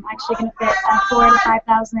actually going to fit 4,000 to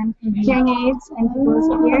 5,000 hearing aids in people's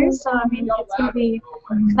ears. So I mean, it's going to be,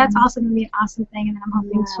 that's also going to be an awesome thing, and then I'm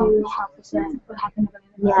hoping to help with what happened.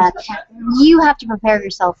 Yeah, you have to prepare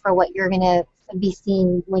yourself for what you're going to be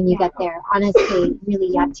seeing when you get there. Honestly, really,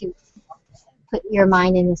 you have to put your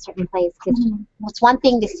mind in a certain place, because it's one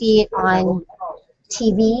thing to see it on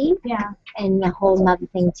TV, and a whole nother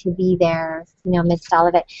thing to be there, amidst all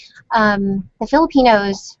of it. The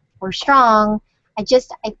Filipinos were strong. I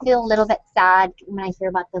feel a little bit sad when I hear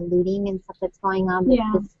about the looting and stuff that's going on.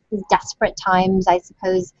 These desperate times, I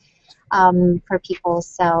suppose, for people.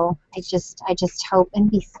 So I just hope, and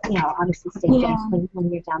be, obviously stay safe when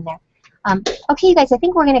you're down there. Okay, you guys, I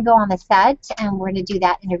think we're going to go on the set, and we're going to do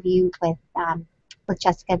that interview with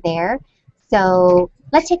Jessica there. So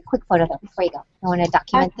let's take a quick photo though before you go. I want to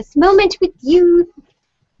document this moment with you.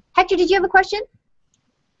 Hector, did you have a question?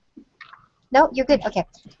 No, you're good. Okay.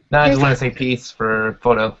 No, I just want to say peace for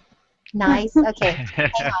photo. Nice. Okay.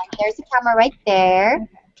 Hang on. There's the camera right there.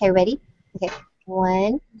 Okay, ready? Okay.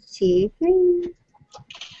 1, 2, 3.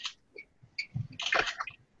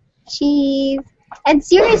 Cheese. And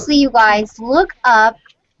seriously, you guys, look up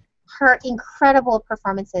her incredible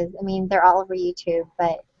performances. I mean, they're all over YouTube,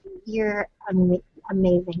 but you're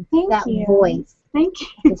amazing. Thank you. Voice. Thank you.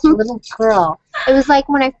 This little girl. It was like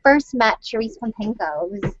when I first met Charisse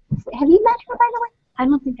Pompenko. Have you met her, by the way? I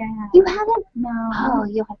don't think I have. You haven't? No. Oh,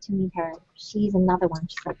 you'll have to meet her. She's another one.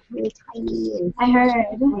 She's like really tiny. And, I heard.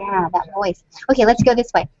 Yeah, that voice. Okay, let's go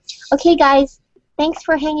this way. Okay, guys. Thanks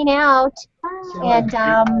for hanging out. And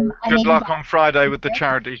good luck on Friday with the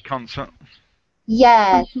charity concert.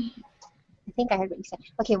 Yeah. I think I heard what you said.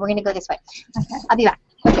 Okay, we're gonna go this way. Okay. I'll be back.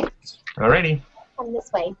 Okay. Alrighty. Come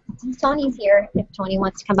this way. Tony's here. If Tony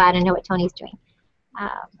wants to come by, I don't know what Tony's doing.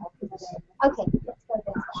 Okay, let's go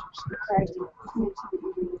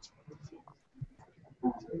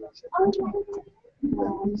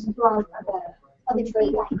this way.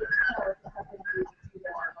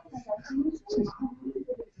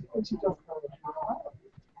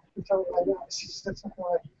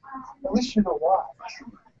 At least you know why.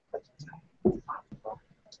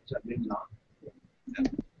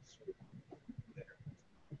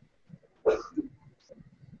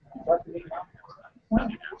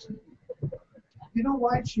 You know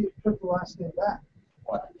why she took the last day back?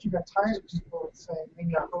 She got tired of people saying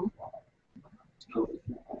Ming-Na Wen.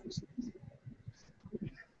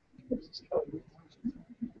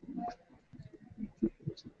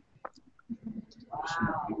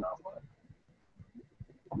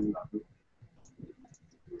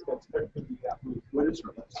 What is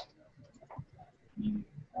her list?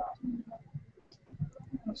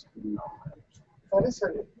 That is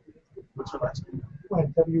her name. What's her last name?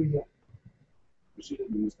 Wen, W-E-N. She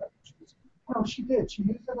didn't use that. No, she did. She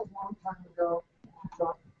used it a long time ago. She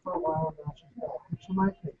dropped it for a while, and now she's back. She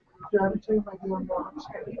might be. Did I ever tell you my deal on Robert's?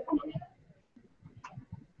 I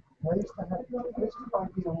used to buy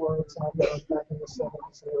deal words out there back in the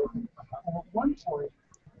 70s and everything. And at one point,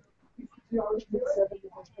 the Irish did 70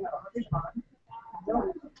 was kind of hard time. And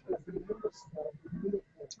then, as the numbers started, we really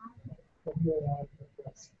did. But we were out of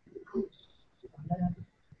this. And then,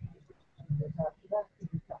 after that, we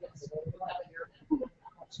got to the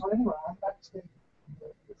so anyway, I'm backstage in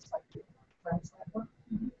the psychic trans network.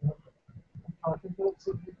 I'm talking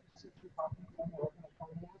to the talking to them, working on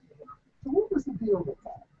finance. So what was the deal with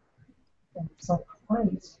that? And so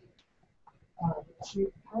Prince, she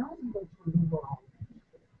apparently went to a numerologist.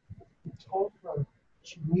 He told her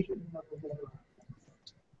she needed another letter.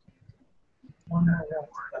 One more letter.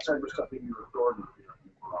 That's why there's something you record with your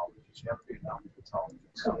numerologist. You have to be a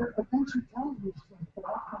non-pathologist. So, but then she tells me, she says, but I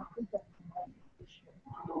can't do that.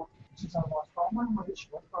 She said, I lost all my money, she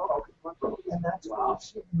went broke. And that's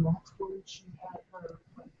when she had her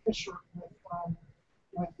Fisher with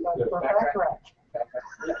her back rash.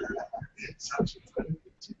 So she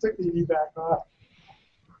took the E back off.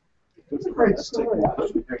 It's a great story.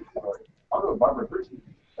 I'll go to Barbara Hershey.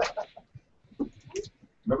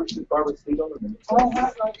 Remember she did Barbara Steele? Oh,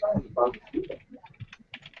 right. Barbara Steele.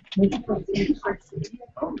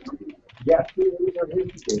 Oh, yeah, it was her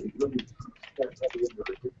Hershey days.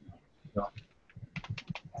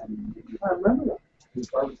 I remember that. This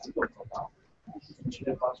Barbara Steele for a while. She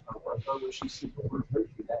did lost her work, where she super over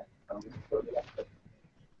Hershey then. When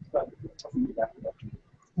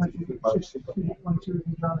she was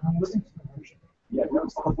in John Livingston. Yeah, no,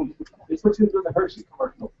 it's what she was with the Hershey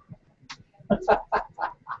commercial.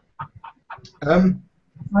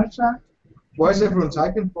 My chat. Why is everyone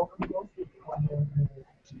typing?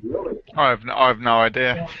 I have no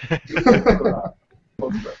idea.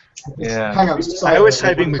 Yeah. Hang on. I was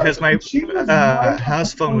typing because my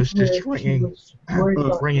house phone was just ringing.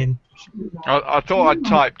 I thought I'd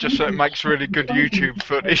type just so it makes really good YouTube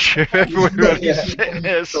footage if everybody's sitting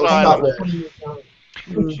there silent.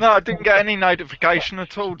 No, I didn't get any notification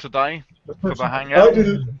at all today for the Hangout.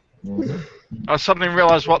 I suddenly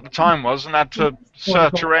realised what the time was and had to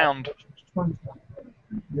search around.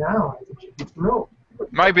 Now,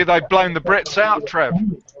 Maybe they've blown the Brits out, Trev.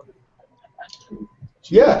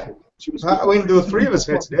 Yeah. I mean, there were three of us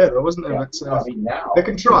here today, though, wasn't there? But, they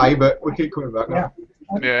can try, but we keep coming back now.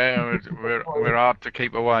 Yeah, we're hard to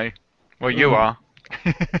keep away. Well, you are.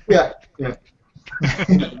 Yeah.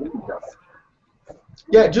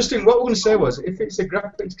 Yeah, Justin, what we're going to say was, if it's a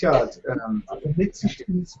graphics card,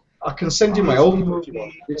 I can send you my old one if you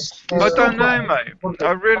want. I don't know, mate.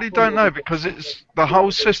 I really don't know, because it's the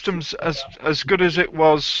whole system's as good as it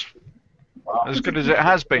was, as good as it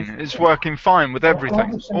has been. It's working fine with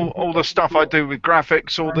everything. All the stuff I do with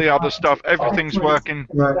graphics, all the other stuff, everything's working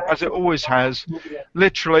as it always has.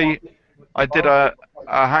 Literally, I did a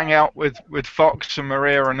hangout with Fox and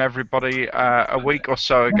Maria and everybody a week or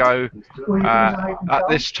so ago at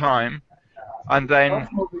this time, and then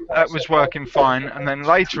that was working fine. And then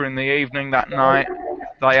later in the evening that night,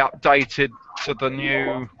 they updated to the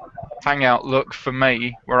new hangout look for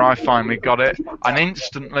me, where I finally got it, and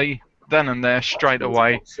instantly, then and there, straight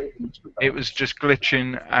away, it was just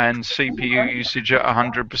glitching and CPU usage at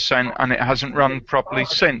 100%, and it hasn't run properly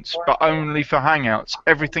since, but only for Hangouts.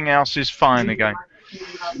 Everything else is fine again.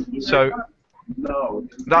 So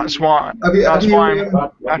that's why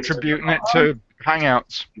I'm attributing it to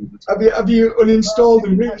Hangouts. Have you uninstalled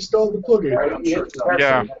and reinstalled the plugin?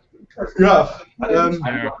 Yeah. I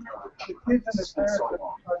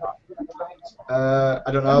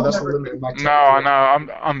don't know. That's the limit of my time. No, I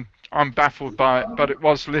know. I'm baffled by it, but it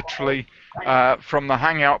was literally from the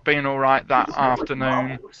Hangout being all right that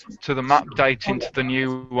afternoon to them updating to the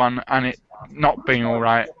new one and it not being all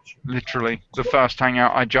right. Literally, the first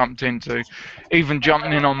Hangout I jumped into, even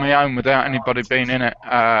jumping in on my own without anybody being in it,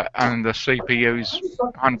 and the CPU's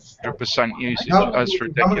 100% usage. That's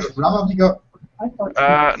ridiculous. How much RAM have you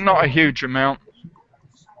got? Not a huge amount.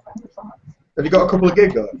 Have you got a couple of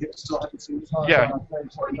gig though? Yeah.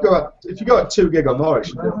 If you got 2 gig or more, it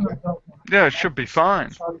should be okay. Yeah, it should be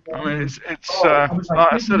fine. I mean, it's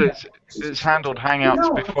like I said, it's handled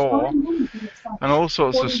Hangouts before and all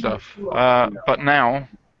sorts of stuff. But now,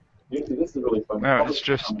 no, it's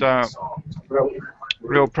just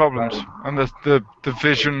real problems, and the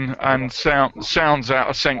vision and sounds out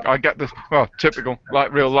of sync. I get the typical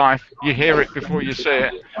like real life. You hear it before you see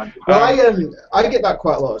it. Well, I get that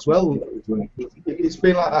quite a lot as well. It's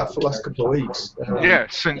been like that for the last couple of weeks. Yeah,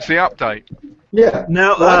 since the update. Yeah.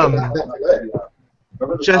 Now,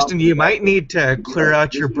 Well, Justin, you might need to clear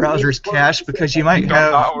out your browser's cache because you might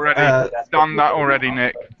have done that already,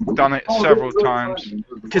 Nick. Done it several times.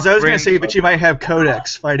 Because I was going to say that you might have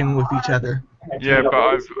codecs fighting with each other. Yeah, but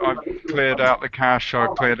I've cleared out the cache. I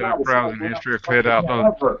cleared out browsing history. I cleared out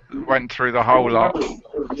went through the whole lot.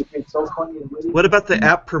 What about the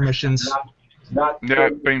app permissions? Yeah,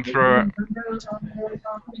 been through it.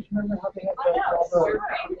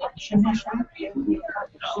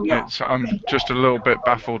 I'm just a little bit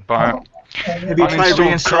baffled by it. Have you tried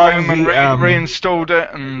reinstalling Chrome and the, reinstalled it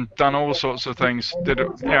and done all sorts of things? Did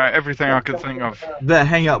it, everything I could think of. The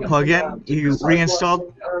Hangout plugin you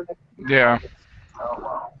reinstalled? Yeah.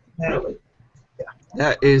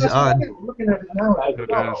 That is odd. It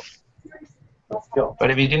is. But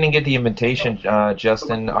if you didn't get the invitation,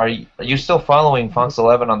 Justin, are you still following Fox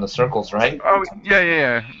 11 on the circles, right? Oh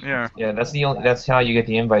yeah. Yeah, that's how you get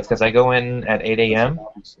the invites. Because I go in at 8 a.m.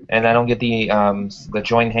 and I don't get the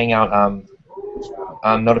join Hangout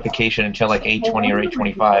notification until like 8:20 or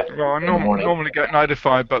 8:25. Well, I normally get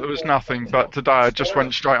notified, but there was nothing. But today I just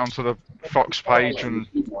went straight onto the Fox page and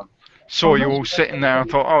saw you all sitting there. I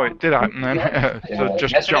thought, oh, it did happen then. So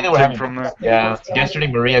just jumped in from there. Yeah, yesterday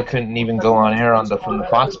Maria couldn't even go on air from the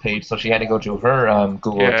Fox page, so she had to go to her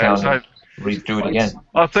Google account and redo it again.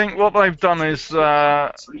 I think what they've done is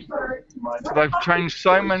they've changed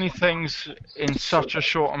so many things in such a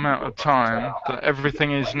short amount of time that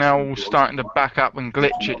everything is now all starting to back up and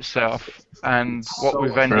glitch itself. And what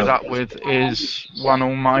we've ended up with is one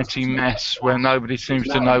almighty mess where nobody seems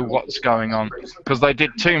to know what's going on because they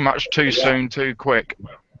did too much too soon, too quick.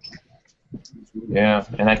 Yeah,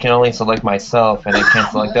 and I can only select myself and I can't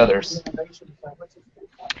select others.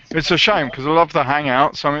 It's a shame because I love the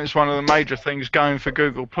Hangouts. I mean, it's one of the major things going for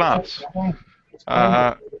Google+.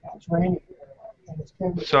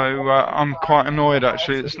 So I'm quite annoyed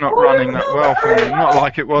actually it's not running that well for me, not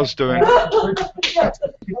like it was doing.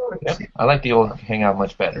 Yeah, I like the old Hangout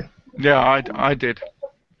much better. Yeah, I did.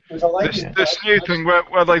 This new thing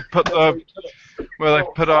where they put our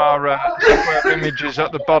web images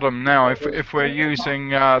at the bottom now. If we're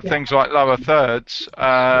using things like lower thirds,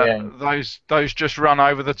 those just run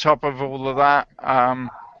over the top of all of that.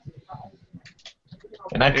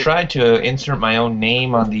 And I've tried to insert my own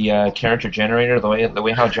name on the character generator, the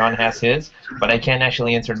way how John has his, but I can't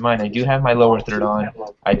actually insert mine. I do have my lower third on,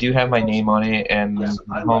 I do have my name on it and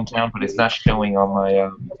my hometown, but it's not showing on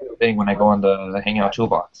my thing when I go on the Hangout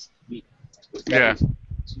toolbox. Yeah.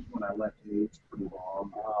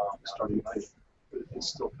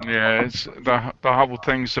 Yeah, it's the whole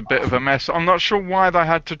thing's a bit of a mess. I'm not sure why they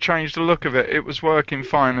had to change the look of it. It was working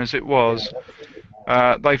fine as it was.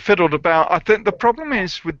 They fiddled about. I think the problem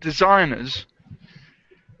is with designers.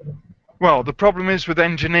 Well, the problem is with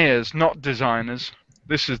engineers, not designers.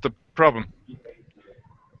 This is the problem.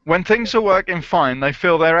 When things are working fine, they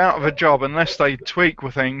feel they're out of a job unless they tweak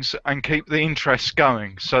with things and keep the interest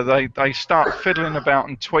going. So they start fiddling about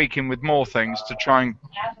and tweaking with more things to try and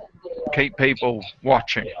keep people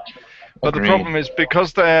watching. But the problem is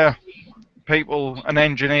because they're people and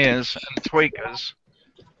engineers and tweakers,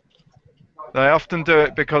 they often do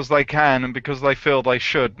it because they can and because they feel they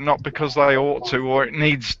should, not because they ought to or it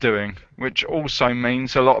needs doing, which also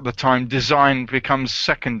means a lot of the time design becomes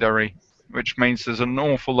secondary, which means there's an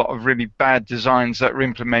awful lot of really bad designs that are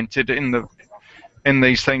implemented in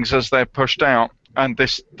these things as they're pushed out. And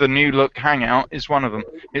the new look Hangout is one of them.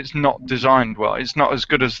 It's not designed well. It's not as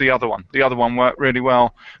good as the other one. The other one worked really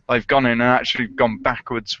well. They've gone in and actually gone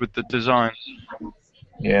backwards with the design.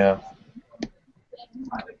 Yeah.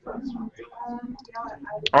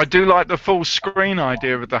 I do like the full screen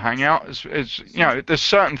idea of the Hangout. There's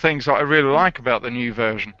certain things that I really like about the new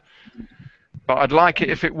version, but I'd like it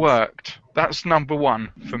if it worked. That's number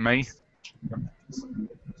one for me.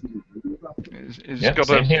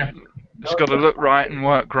 It's got to look right and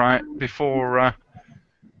work right before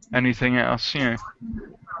anything else.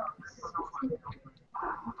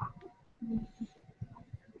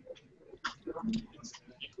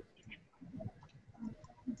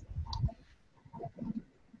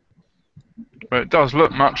 But it does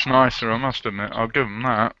look much nicer, I must admit. I'll give them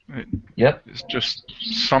that. It's just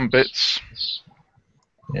some bits.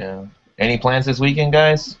 Yeah. Any plans this weekend,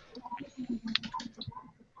 guys?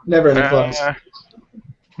 Never any plans.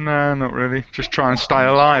 No, not really. Just try and stay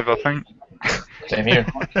alive, I think. Same here.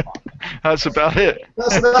 That's about it.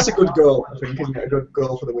 That's a good goal, I think, isn't it? A good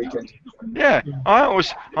goal for the weekend. Yeah, I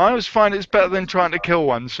always find it's better than trying to kill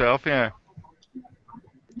oneself. Yeah.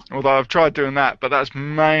 Although I've tried doing that, but that's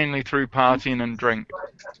mainly through partying and drink.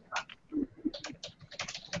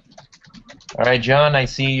 All right, John, I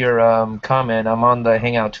see your comment. I'm on the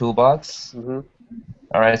Hangout toolbox.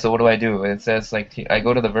 All right, so what do? It says like I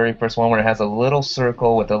go to the very first one where it has a little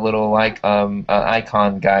circle with a little like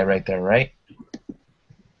icon guy right there, right?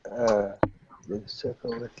 The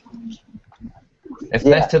circle with. It's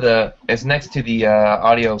next to the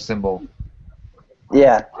audio symbol.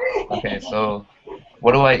 Yeah. Okay, so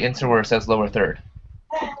what do I enter where it says lower third?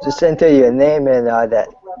 Just enter your name and all that,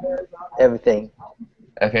 everything.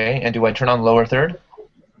 Okay, and do I turn on lower third?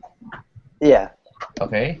 Yeah.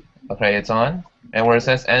 Okay, it's on. And where it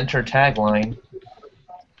says enter tagline.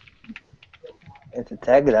 Enter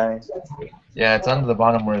tagline. Yeah, it's on the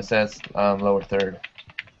bottom where it says lower third.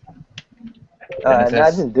 No,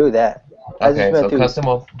 I didn't do that. Okay, so custom.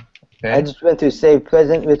 Okay. I just went to save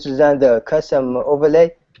present, which is on the custom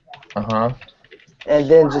overlay. And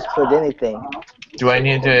then just put anything. Do I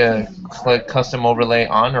need to click custom overlay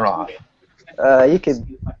on or off? You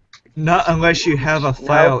could. Not unless you have a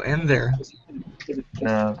file in there.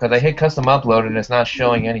 No, because I hit custom upload and it's not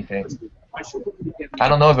showing anything. I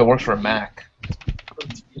don't know if it works for Mac.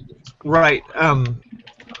 Right.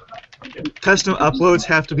 Custom uploads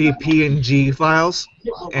have to be PNG files,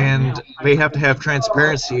 and they have to have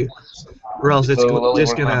transparency, or else it's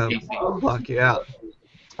just gonna block you out.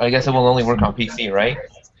 I guess it will only work on PC, right?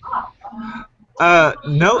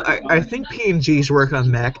 No, I think PNGs work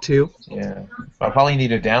on Mac too. Yeah, I'll probably need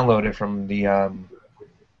to download it from the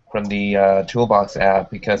Toolbox app,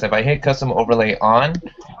 because if I hit custom overlay on,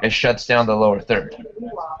 it shuts down the lower third.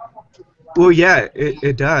 Well, yeah,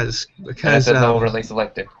 it does, because and it says overlay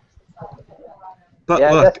selected. But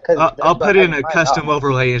yeah, look, I'll put in a custom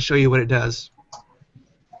overlay and show you what it does.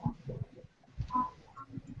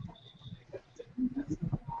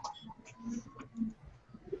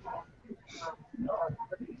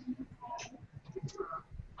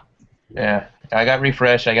 Yeah, I got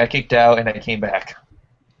refreshed, I got kicked out, and I came back.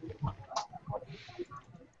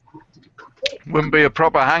 Wouldn't be a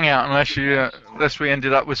proper hangout unless we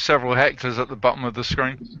ended up with several hectares at the bottom of the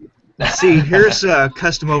screen. See, here's a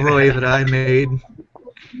custom overlay that I made.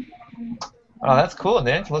 Oh, that's cool,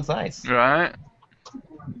 Nick. Looks nice. Right.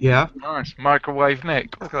 Yeah. Nice. Microwave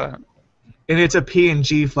Nick. Look at that. And it's a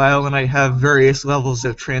PNG file, and I have various levels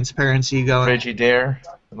of transparency going. Frigidaire.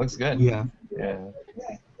 It looks good. Yeah. Yeah.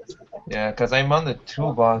 Yeah, because I'm on the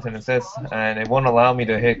toolbox and it says, and it won't allow me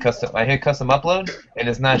to hit custom. I hit custom upload, and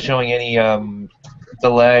it's not showing any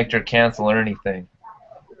select or cancel or anything.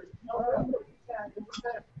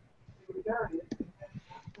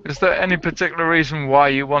 Is there any particular reason why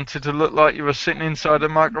you wanted to look like you were sitting inside a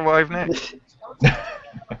microwave, Nick?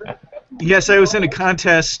 Yes, I was in a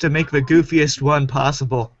contest to make the goofiest one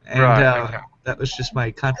possible, and right, that was just my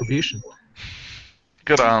contribution.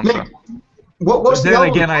 Good answer. What's then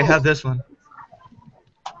again, I have this one.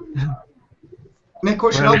 Nick,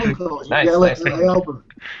 what's your album called? Nice, album.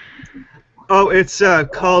 Oh, it's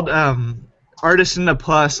called Artist in the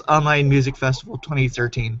Plus Online Music Festival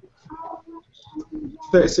 2013.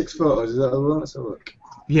 36 photos, is that the one? Let's have a look.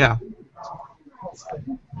 Yeah.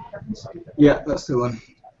 Yeah, that's the one.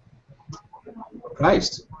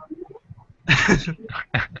 Christ.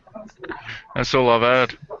 That's all I've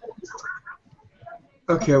heard.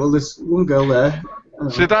 Okay, well, there's one girl there.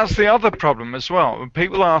 See, that's the other problem as well. When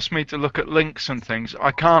people ask me to look at links and things,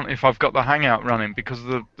 I can't if I've got the Hangout running, because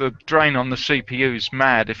the drain on the CPU is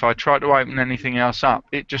mad. If I try to open anything else up,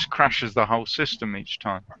 it just crashes the whole system each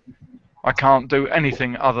time. I can't do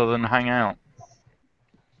anything other than hang out.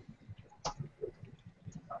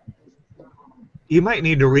 You might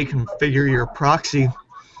need to reconfigure your proxy.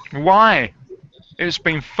 Why? It's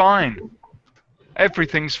been fine.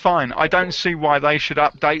 Everything's fine. I don't see why they should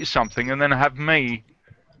update something and then have me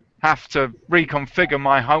have to reconfigure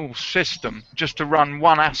my whole system just to run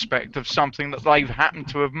one aspect of something that they've happened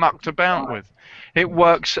to have mucked about with. It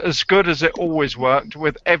works as good as it always worked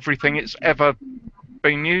with everything it's ever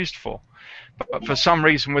been used for. But for some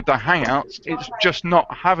reason with the Hangouts, it's just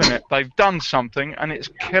not having it. They've done something and it's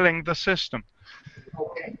killing the system.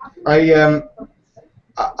 I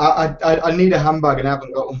need a handbag and I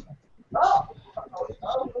haven't got one.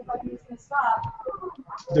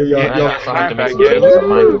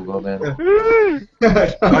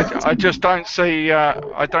 I just don't see.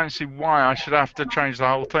 I don't see why I should have to change the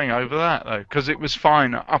whole thing over that though, because it was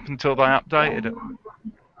fine up until they updated it.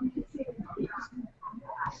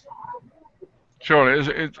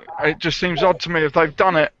 Surely, it just seems odd to me if they've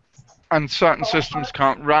done it and certain systems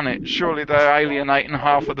can't run it, surely they're alienating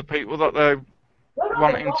half of the people that they're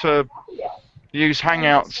wanting to use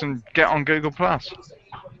Hangouts and get on Google Plus.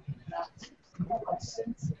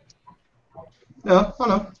 No, I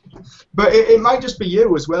know. But it might just be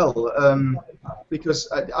you as well, because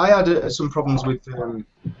I had some problems with.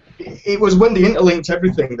 It was when they interlinked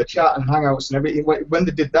everything, the chat and Hangouts and everything. When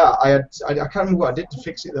they did that, I can't remember what I did to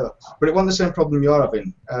fix it though. But it wasn't the same problem you're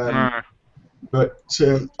having. But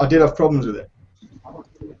I did have problems with it.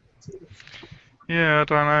 Yeah, I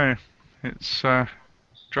don't know. It's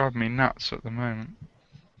driving me nuts at the moment.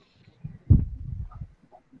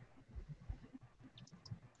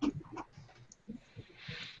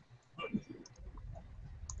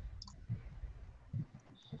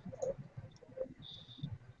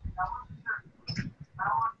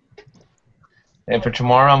 And for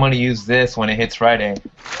tomorrow, I'm going to use this when it hits Friday.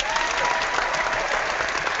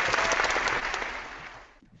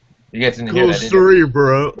 You guys didn't hear Cool that, did story, you?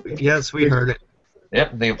 bro. Yes, we heard it.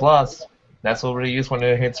 Yep, the applause. That's what we're going to use when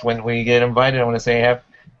it hits, when we get invited. I want to say,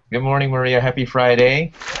 good morning, Maria, happy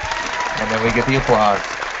Friday. And then we get the applause.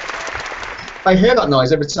 I hear that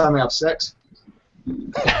noise every time I have sex.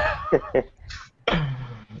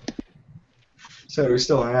 So we're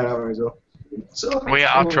still on air, aren't we, as well? So, We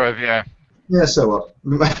are outro, yeah. Yeah, so what?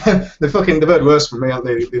 They've heard worse from me, aren't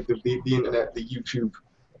they? The internet, the YouTube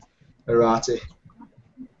errati.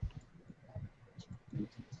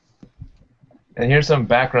 And here's some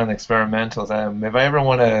background experimentals. If I ever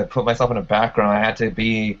want to put myself in a background, I had to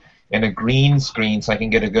be in a green screen so I can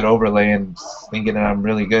get a good overlay and thinking that I'm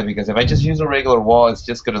really good, because if I just use a regular wall, it's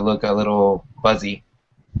just going to look a little fuzzy.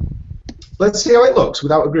 Let's see how it looks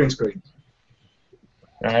without a green screen.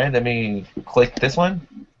 Alright, let me click this one.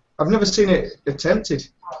 I've never seen it attempted.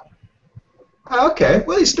 Oh, okay,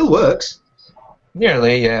 well it still works.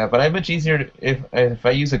 Nearly, yeah, but I bet easier if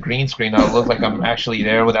I use a green screen, I'll look like I'm actually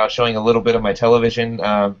there without showing a little bit of my television.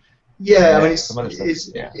 Yeah, I mean,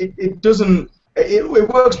 it doesn't. It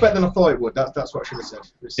works better than I thought it would. That's what I should have said.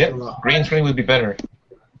 Yep, green screen would be better.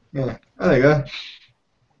 Yeah, there you go.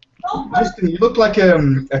 Justin, you look like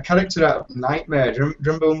a character out of Nightmare. Do you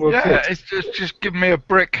remember when we were kids? Yeah, it's just giving me a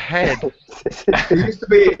brick head. There used to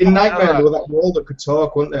be in Nightmare there was that wall that could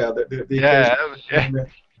talk, wasn't there? Yeah.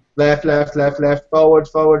 Left, left, left, left, forward,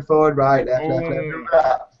 forward, forward, right, left, left,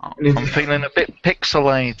 left. I'm feeling a bit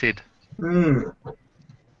pixelated.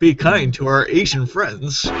 Be kind to our Asian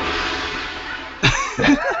friends.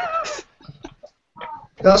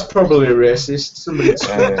 That's probably racist. Somebody.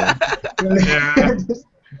 Yeah.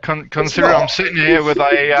 Consider I'm sitting here with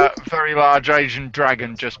a very large Asian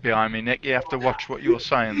dragon just behind me, Nick. You have to watch what you're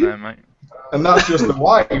saying there, mate. And that's just the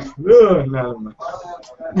wife. No.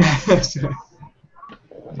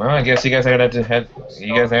 Well, I guess you guys are gonna have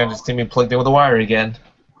to see me plugged in with a wire again.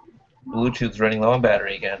 Bluetooth's running low on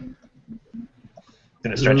battery again.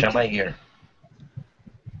 Gonna stretch out my ear.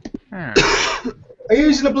 Are you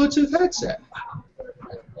using a Bluetooth headset?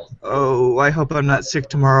 Oh, I hope I'm not sick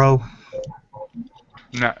tomorrow.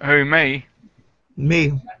 No, who, me?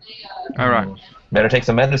 Me. All right. Better take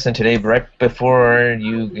some medicine today, right before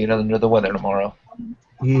you get under the weather tomorrow.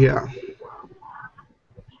 Yeah.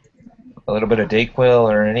 A little bit of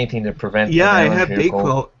Dayquil or anything to prevent. Yeah, I have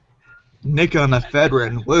Dayquil. Nick on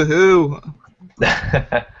ephedrine. Woohoo!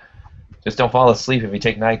 Just don't fall asleep if you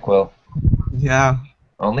take NyQuil. Yeah.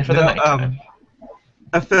 Only for the nighttime.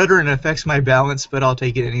 Ephedrine affects my balance, but I'll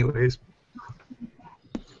take it anyways.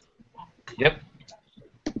 Yep.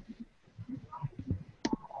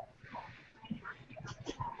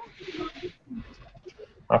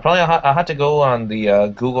 I'll have to go on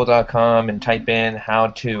the Google.com and type in how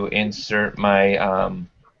to insert my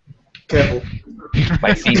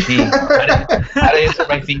my CP. how to insert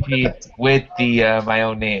my CP with the my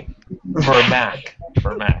own name for Mac.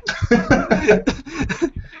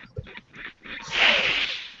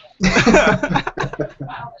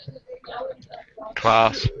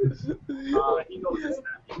 Class.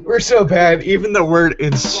 We're so bad. Even the word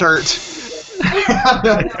insert.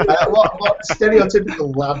 What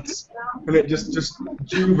stereotypical lads? And it just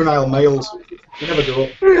juvenile males. You never go.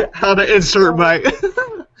 How to insert my.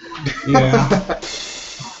 Yeah.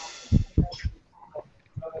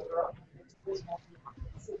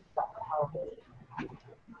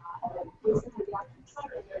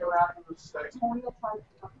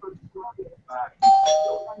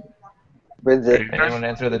 Anyone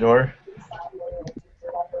answer the door?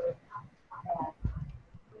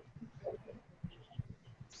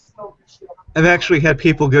 I've actually had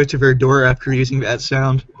people go to their door after using that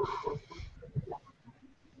sound.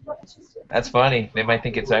 That's funny. They might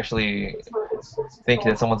think it's actually think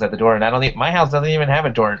that someone's at the door, and I don't. My house doesn't even have a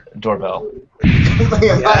doorbell.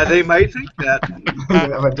 Yeah, they might think that.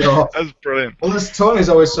 That's brilliant. Well, this Tony's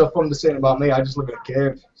always so fun to say about me. I just live in a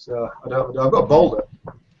cave, so I don't. I've got a boulder.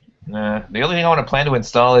 Nah, the only thing I want to plan to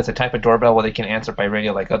install is a type of doorbell where they can answer by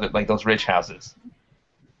radio, like those rich houses.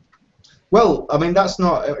 Well, I mean that's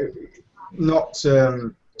not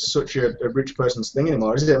such a rich person's thing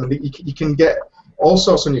anymore, is it? I mean, you can get all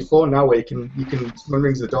sorts on your phone now where you can someone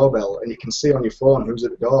rings the doorbell and you can see on your phone who's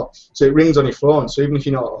at the door. So it rings on your phone. So even if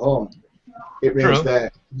you're not at home, it rings True.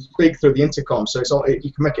 there. You speak through the intercom, so it's all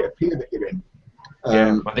you can make it appear that you're in.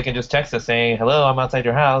 Yeah, or they can just text us saying, "Hello, I'm outside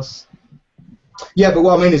your house." Yeah, but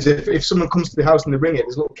what I mean is if someone comes to the house and they ring it,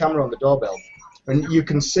 there's a little camera on the doorbell, and you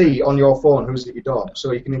can see on your phone who's at your door,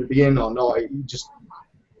 so you can either be in or not. You just,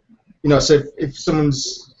 so if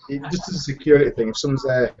someone's, just as a security thing, if someone's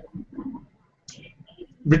there,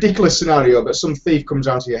 ridiculous scenario, but some thief comes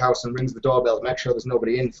round to your house and rings the doorbell to make sure there's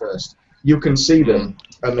nobody in first. You can see them,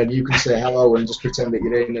 and then you can say hello and just pretend that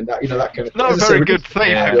you're in, and that that kind of. Not a very good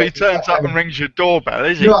thief if he turns up and rings your doorbell,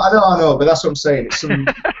 is he? No, I know, but that's what I'm saying. It's some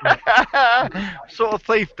what sort of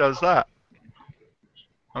thief does that?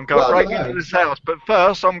 I'm going to break into this house, but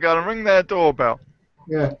first I'm going to ring their doorbell.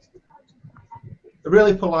 Yeah. A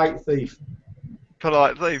really polite thief.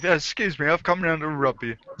 Polite thief. Yeah, excuse me, I've come round to rob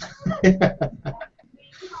you.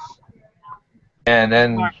 And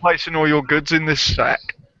then I'm placing all your goods in this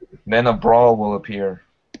sack. Then a brawl will appear.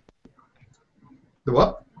 The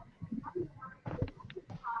what?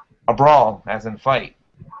 A brawl, as in fight.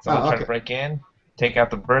 Someone try okay. to break in, take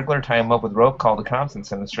out the burglar, tie him up with rope, call the cops, and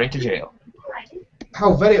send him straight to jail.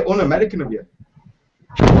 How very un-American of you.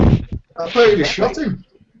 I thought you just shot him.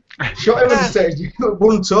 Shot him and said,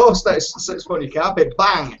 one toe, sets on your carpet,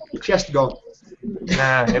 bang, chest gone.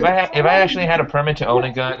 Nah, if I actually had a permit to own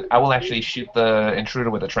a gun, I will actually shoot the intruder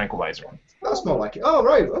with a tranquilizer. That's more like it. Oh,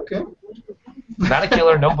 right, okay. Not a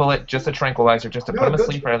killer, no bullet, just a tranquilizer, just to put him good.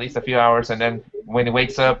 asleep for at least a few hours, and then when he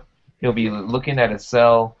wakes up, he'll be looking at his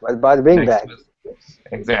cell. What about the big bag?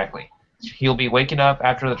 Exactly. He'll be waking up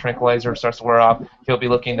after the tranquilizer starts to wear off. He'll be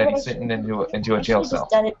looking that he's sitting into a jail cell.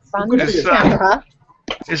 Done it from the camera.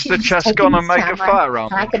 Is the chest gonna make a firearm?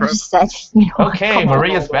 I could have said, you know. Okay,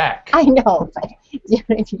 Maria's back. I know, but you know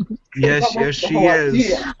what I mean? Yes, she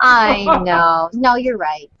is. I know. No, you're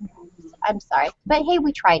right. I'm sorry, but hey,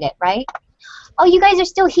 we tried it, right? Oh, you guys are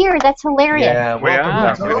still here. That's hilarious. Yeah, we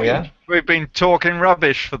are. Maria. We've been talking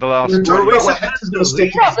rubbish for the last.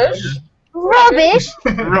 Rubbish.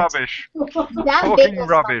 Rubbish. That Talking big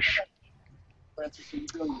rubbish.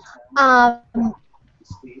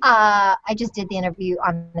 I just did the interview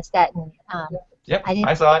on the set, and Yep,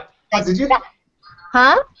 I saw it. Did you?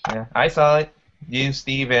 Huh? Yeah, I saw it. You,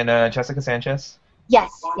 Steve, and Jessica Sanchez.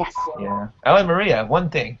 Yes, yes. Yeah. Oh, and Maria, one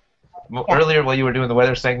thing. Earlier, while you were doing the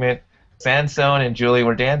weather segment, Sandstone and Julie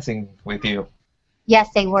were dancing with you. Yes,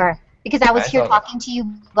 they were. Because I was here saw talking to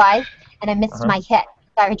you guys, and I missed my hit.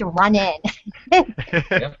 So I had to run in.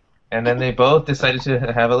 Yep. And then they both decided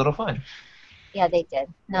to have a little fun. Yeah, they did.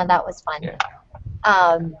 No, that was fun. Yeah.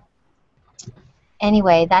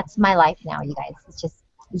 Anyway, that's my life now, you guys. It's just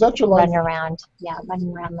Is that your life? running around. Yeah,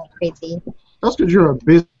 running around like crazy. That's because you're a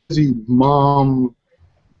busy mom,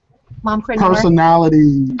 Mompreneur.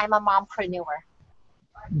 personality, I'm a mompreneur.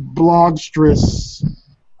 blogstress,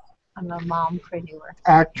 I'm a mompreneur.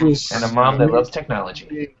 actress, And a mom that loves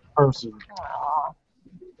technology. person.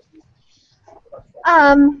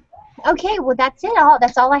 Okay, well that's it.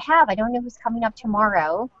 That's all I have. I don't know who's coming up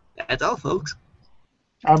tomorrow. That's all, folks.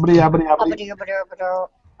 I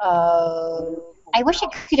wish I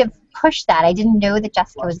could have pushed that. I didn't know that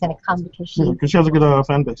Jessica was going to come because she's Because she has a good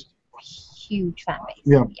fan base. huge fan base.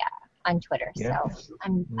 Yeah. On Twitter. Yeah. So I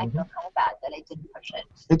feel kind of bad that I didn't push it.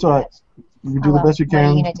 It's all right. You do the well, best you What are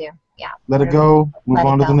can. you gonna do? Yeah. Let it go. Move Let it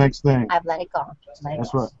on to the go. next thing. I've let it go. Let it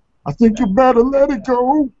That's go. right. I think you better let it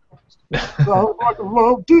go. Sounds like a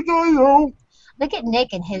love TKO. Look at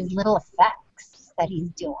Nick and his little effects that he's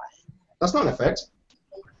doing. That's not an effect.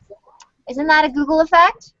 Isn't that a Google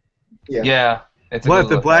effect? Yeah. Yeah. It's a What,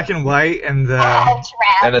 Google the black and white and the...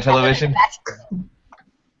 and the television?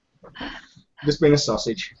 Just being a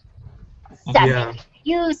sausage. Yeah.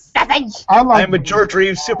 You sausage. I'm a George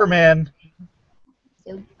Reeves Superman.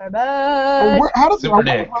 Superman. How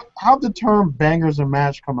did the term bangers and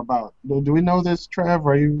mash come about? Do we know this, Trev?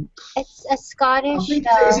 Are you? It's a Scottish.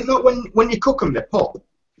 Is it not when you cook them they pop?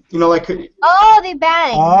 You know, like. Oh, they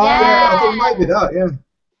bang. Oh, yeah. I think it might be that. Yeah.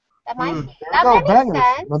 That might. There you That go, might make bangers.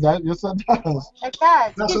 sense. No, that, yes, it does. It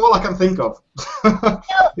does. That's all I can think of. So,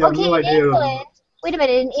 Yeah, okay, no in idea. England. Wait a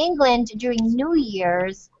minute. In England, during New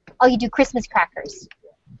Year's, you do Christmas crackers.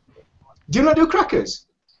 Do you not do crackers?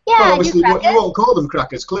 Yeah, Well, I do obviously, crackers. you won't call them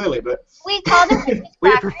crackers, clearly, but... We call them Christmas We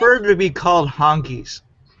crackers. prefer to be called honkies.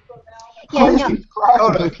 Yeah, no. Oh,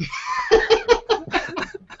 no.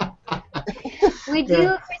 We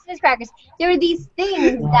do Christmas crackers. There are these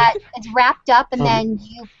things that it's wrapped up, and then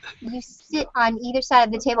you sit on either side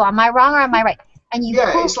of the table. Am I wrong or am I right? And you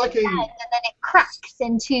pull it's like and then it cracks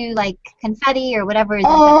into like confetti or whatever it is.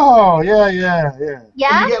 Oh, yeah. Yeah? And you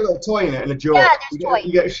get a little toy in it and a joke. Yeah, there's toys.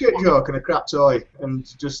 You get a shit joke and a crap toy, and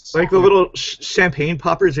just... Like the little champagne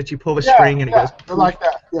poppers that you pull the string and it goes... They're like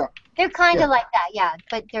that, yeah. They're kind of like that, yeah,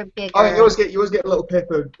 but they're bigger. Oh, you always get a little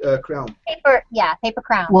paper crown. Paper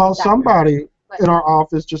crown. Well, exactly. somebody in our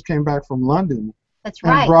office just came back from London. That's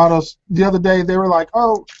and right. brought us, the other day, they were like,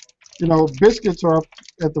 oh, biscuits are up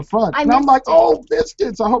at the front. And I'm like, oh,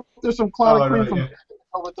 biscuits. I hope there's some clotted cream from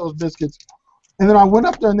with those biscuits. And then I went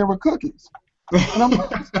up there and there were cookies. And I'm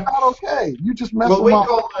like, it's not okay. You just messed them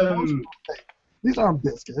up. These aren't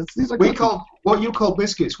biscuits. These are cookies. What you call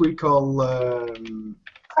biscuits, we call...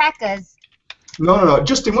 crackers. No.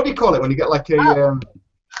 Justin, what do you call it when you get like a...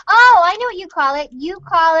 Oh, I know what you call it. You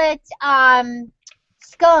call it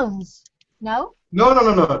scones. No? No.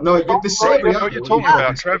 The savory. What are you talking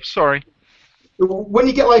about, Trev? Sorry. When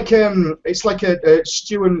you get like it's like a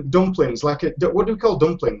stew and dumplings. What do we call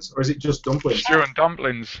dumplings, or is it just dumplings? Stew and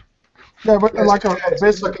dumplings. Yeah, but like a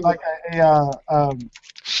biscuit, like a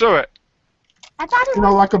suet. I thought it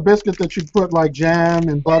was like a biscuit that you put like jam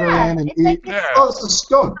and butter in and eat. Oh, it's a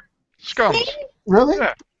scone. Scone. Really?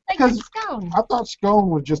 Yeah. Like a scone. I thought scone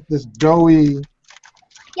was just this doughy.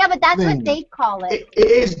 Yeah, but that's what they call it. It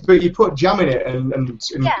is, but you put jam in it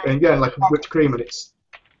and like whipped cream, and it's...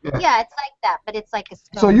 Yeah, it's like that, but it's like a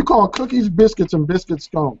scone. So you call cookies biscuits and biscuits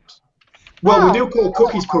scones? Well, we do call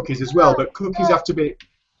cookies as well, but cookies have to be...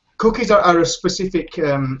 Cookies are a specific,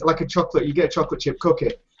 like a chocolate, you get a chocolate chip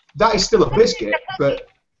cookie. That is still a biscuit, but...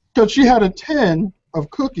 Because she had a tin of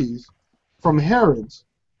cookies from Harrods.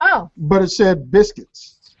 Oh. But it said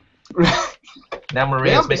biscuits. Now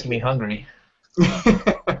Maria's making me hungry.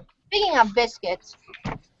 Speaking of biscuits,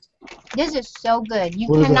 this is so good. You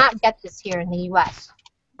cannot get this here in the U.S.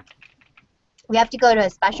 We have to go to a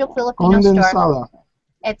special Filipino store.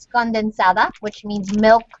 It's condensada, which means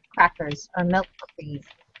milk crackers or milk cookies.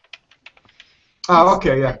 Oh,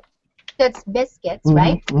 okay, yeah. So it's biscuits,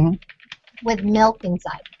 right? Mm-hmm. With milk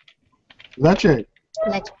inside. Leche.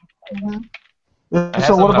 Leche. Mm-hmm. I have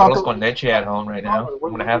some arroz con leche at home right now. I'm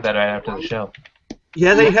going to have that right after the show.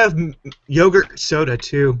 Yeah, they have yogurt soda,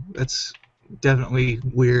 too. That's definitely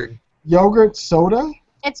weird. Yogurt soda?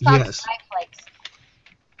 It's called Spy Flakes.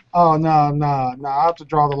 Oh, no. I have to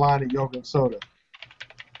draw the line at yogurt soda.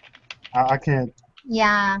 I can't.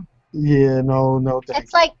 Yeah. Yeah, no, thanks.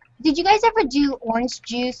 It's like, did you guys ever do orange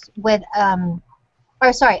juice with, a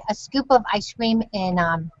scoop of ice cream in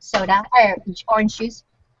soda, or orange juice?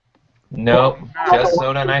 Nope, just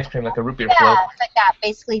soda and ice cream, like a root beer float. Yeah, like that.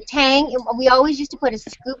 Basically, Tang. We always used to put a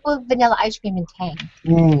scoop of vanilla ice cream in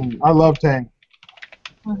Tang. I love Tang.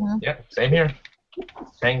 Mm-hmm. Yep, same here.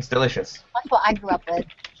 Tang's delicious. That's what I grew up with.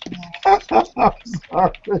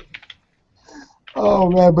 Sorry.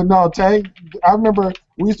 Oh man, but no, Tang. I remember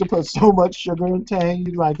we used to put so much sugar in Tang,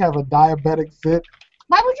 you'd like have a diabetic fit.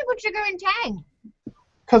 Why would you put sugar in Tang?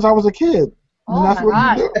 Because I was a kid. Oh that's my what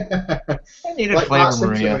God. I need a like flavor, Mark Simpson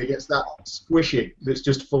Maria. when he gets that squishy that's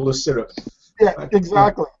just full of syrup. Yeah,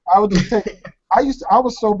 exactly. I would just take. I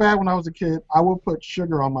was so bad when I was a kid. I would put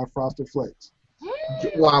sugar on my Frosted Flakes.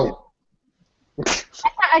 Wow.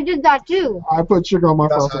 I did that too. I put sugar on my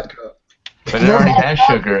Frosted Flakes. But it already has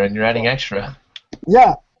sugar, and you're adding extra.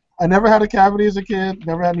 Yeah, I never had a cavity as a kid.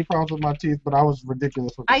 Never had any problems with my teeth, but I was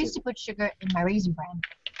ridiculous with. I used to put sugar in my Raisin Bran.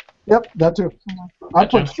 Yep, that too. I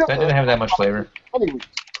put sugar. That didn't have that much flavor. Oh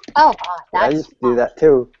God, I that's. used to do that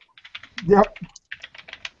too. Yep.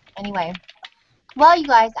 Anyway, well, you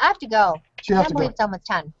guys, I have to go. I can't believe it's almost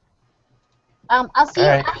 10. I'll see.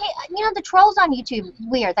 Right. The trolls on YouTube. It's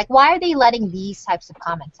weird. Like, why are they letting these types of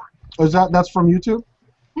comments on? Is that's from YouTube?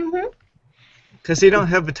 Mm-hmm. Because they don't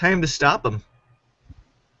have the time to stop them.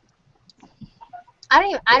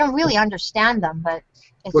 I don't really understand them, but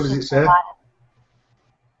it's what does it say?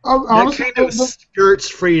 That kind of skirts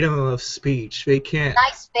freedom of speech. They can't.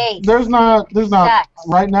 Nice face. There's not. Sex.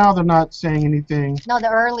 Right now, they're not saying anything. No, the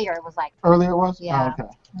earlier it was like. Earlier it was. Yeah. Oh, okay.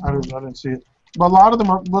 I didn't see it. But a lot of them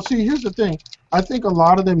are. Well, see, here's the thing. I think a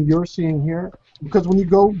lot of them you're seeing here because when you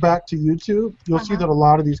go back to YouTube, you'll see that a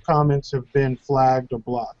lot of these comments have been flagged or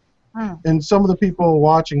blocked. And some of the people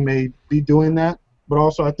watching may be doing that, but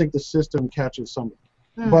also I think the system catches some of it.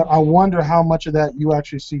 But I wonder how much of that you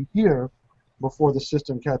actually see here before the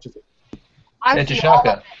system catches it. And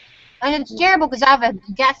Shaka, And it's terrible because I have a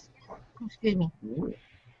guest. Excuse me.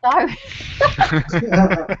 Sorry.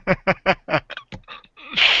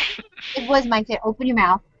 It was my kid. Open your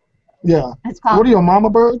mouth. Yeah. It's called. What are you, a mama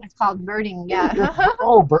bird? It's called birding. Yeah.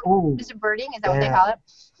 Oh, ooh. Is it birding? Is that what they Damn. call it?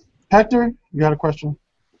 Hector, you got a question?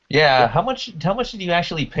 Yeah, how much did you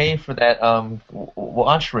actually pay for that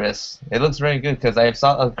watch wrist? It looks very good because I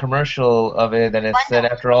saw a commercial of it and it said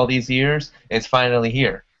after all these years, it's finally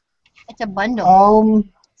here. It's a bundle.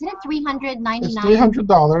 Isn't it $399? It's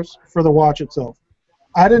 $300 for the watch itself.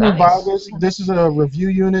 I didn't buy this. This is a review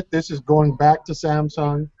unit. This is going back to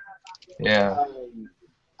Samsung. Yeah.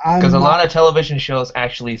 Because a lot of television shows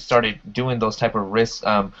actually started doing those type of wrist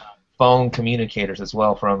phone communicators as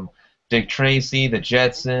well, from Dick Tracy, the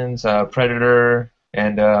Jetsons, Predator,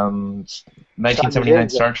 and 1979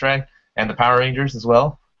 Star Trek, and the Power Rangers as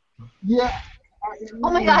well. Yeah.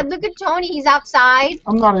 Oh my God! Look at Tony. He's outside.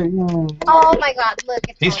 I'm not a. Oh my God! Look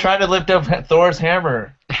at. He's trying to lift up Thor's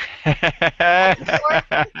hammer. Hammer.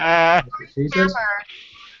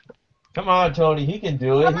 Come on, Tony. He can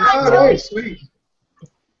do it. Tony. Sweet.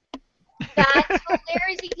 That's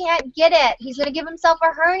hilarious. He can't get it. He's gonna give himself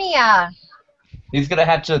a hernia. He's gonna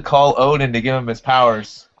have to call Odin to give him his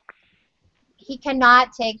powers. He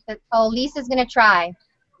cannot take the. Oh, Lisa's gonna try.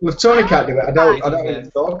 Well, if Tony can't do it, I don't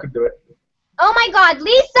think Thor could do it. Oh my God,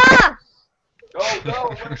 Lisa!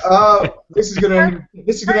 This is gonna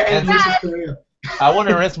end Lisa's career. I want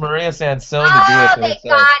to risk Maria Sansone to do it. Oh, for they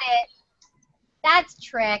herself. got it. That's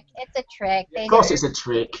trick. It's a trick. Of course, it's a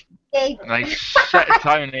trick. They set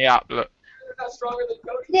Tony up. Look.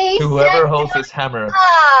 Whoever holds this hammer up.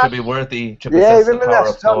 should be worthy to possess the power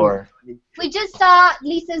of Thor. We just saw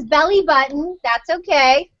Lisa's belly button. That's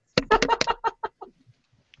okay.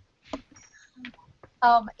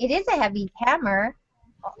 It is a heavy hammer.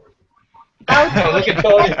 Oh, Look at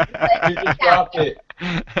Tony. He just dropped it.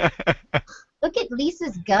 Look at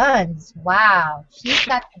Lisa's guns. Wow. She's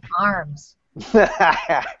got some arms.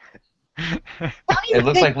 It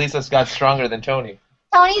looks like Lisa's got stronger than Tony.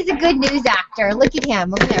 Tony's a good news actor. Look at him.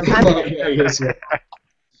 Look at him.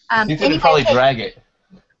 He's going to probably drag it.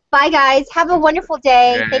 Bye, guys. Have a wonderful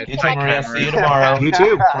day. Yeah, Thank you so much. See you tomorrow. You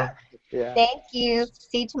too. Thank you.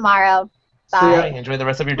 See you tomorrow. See Bye. ya. Enjoy the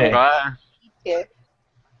rest of your day. Bye. You too.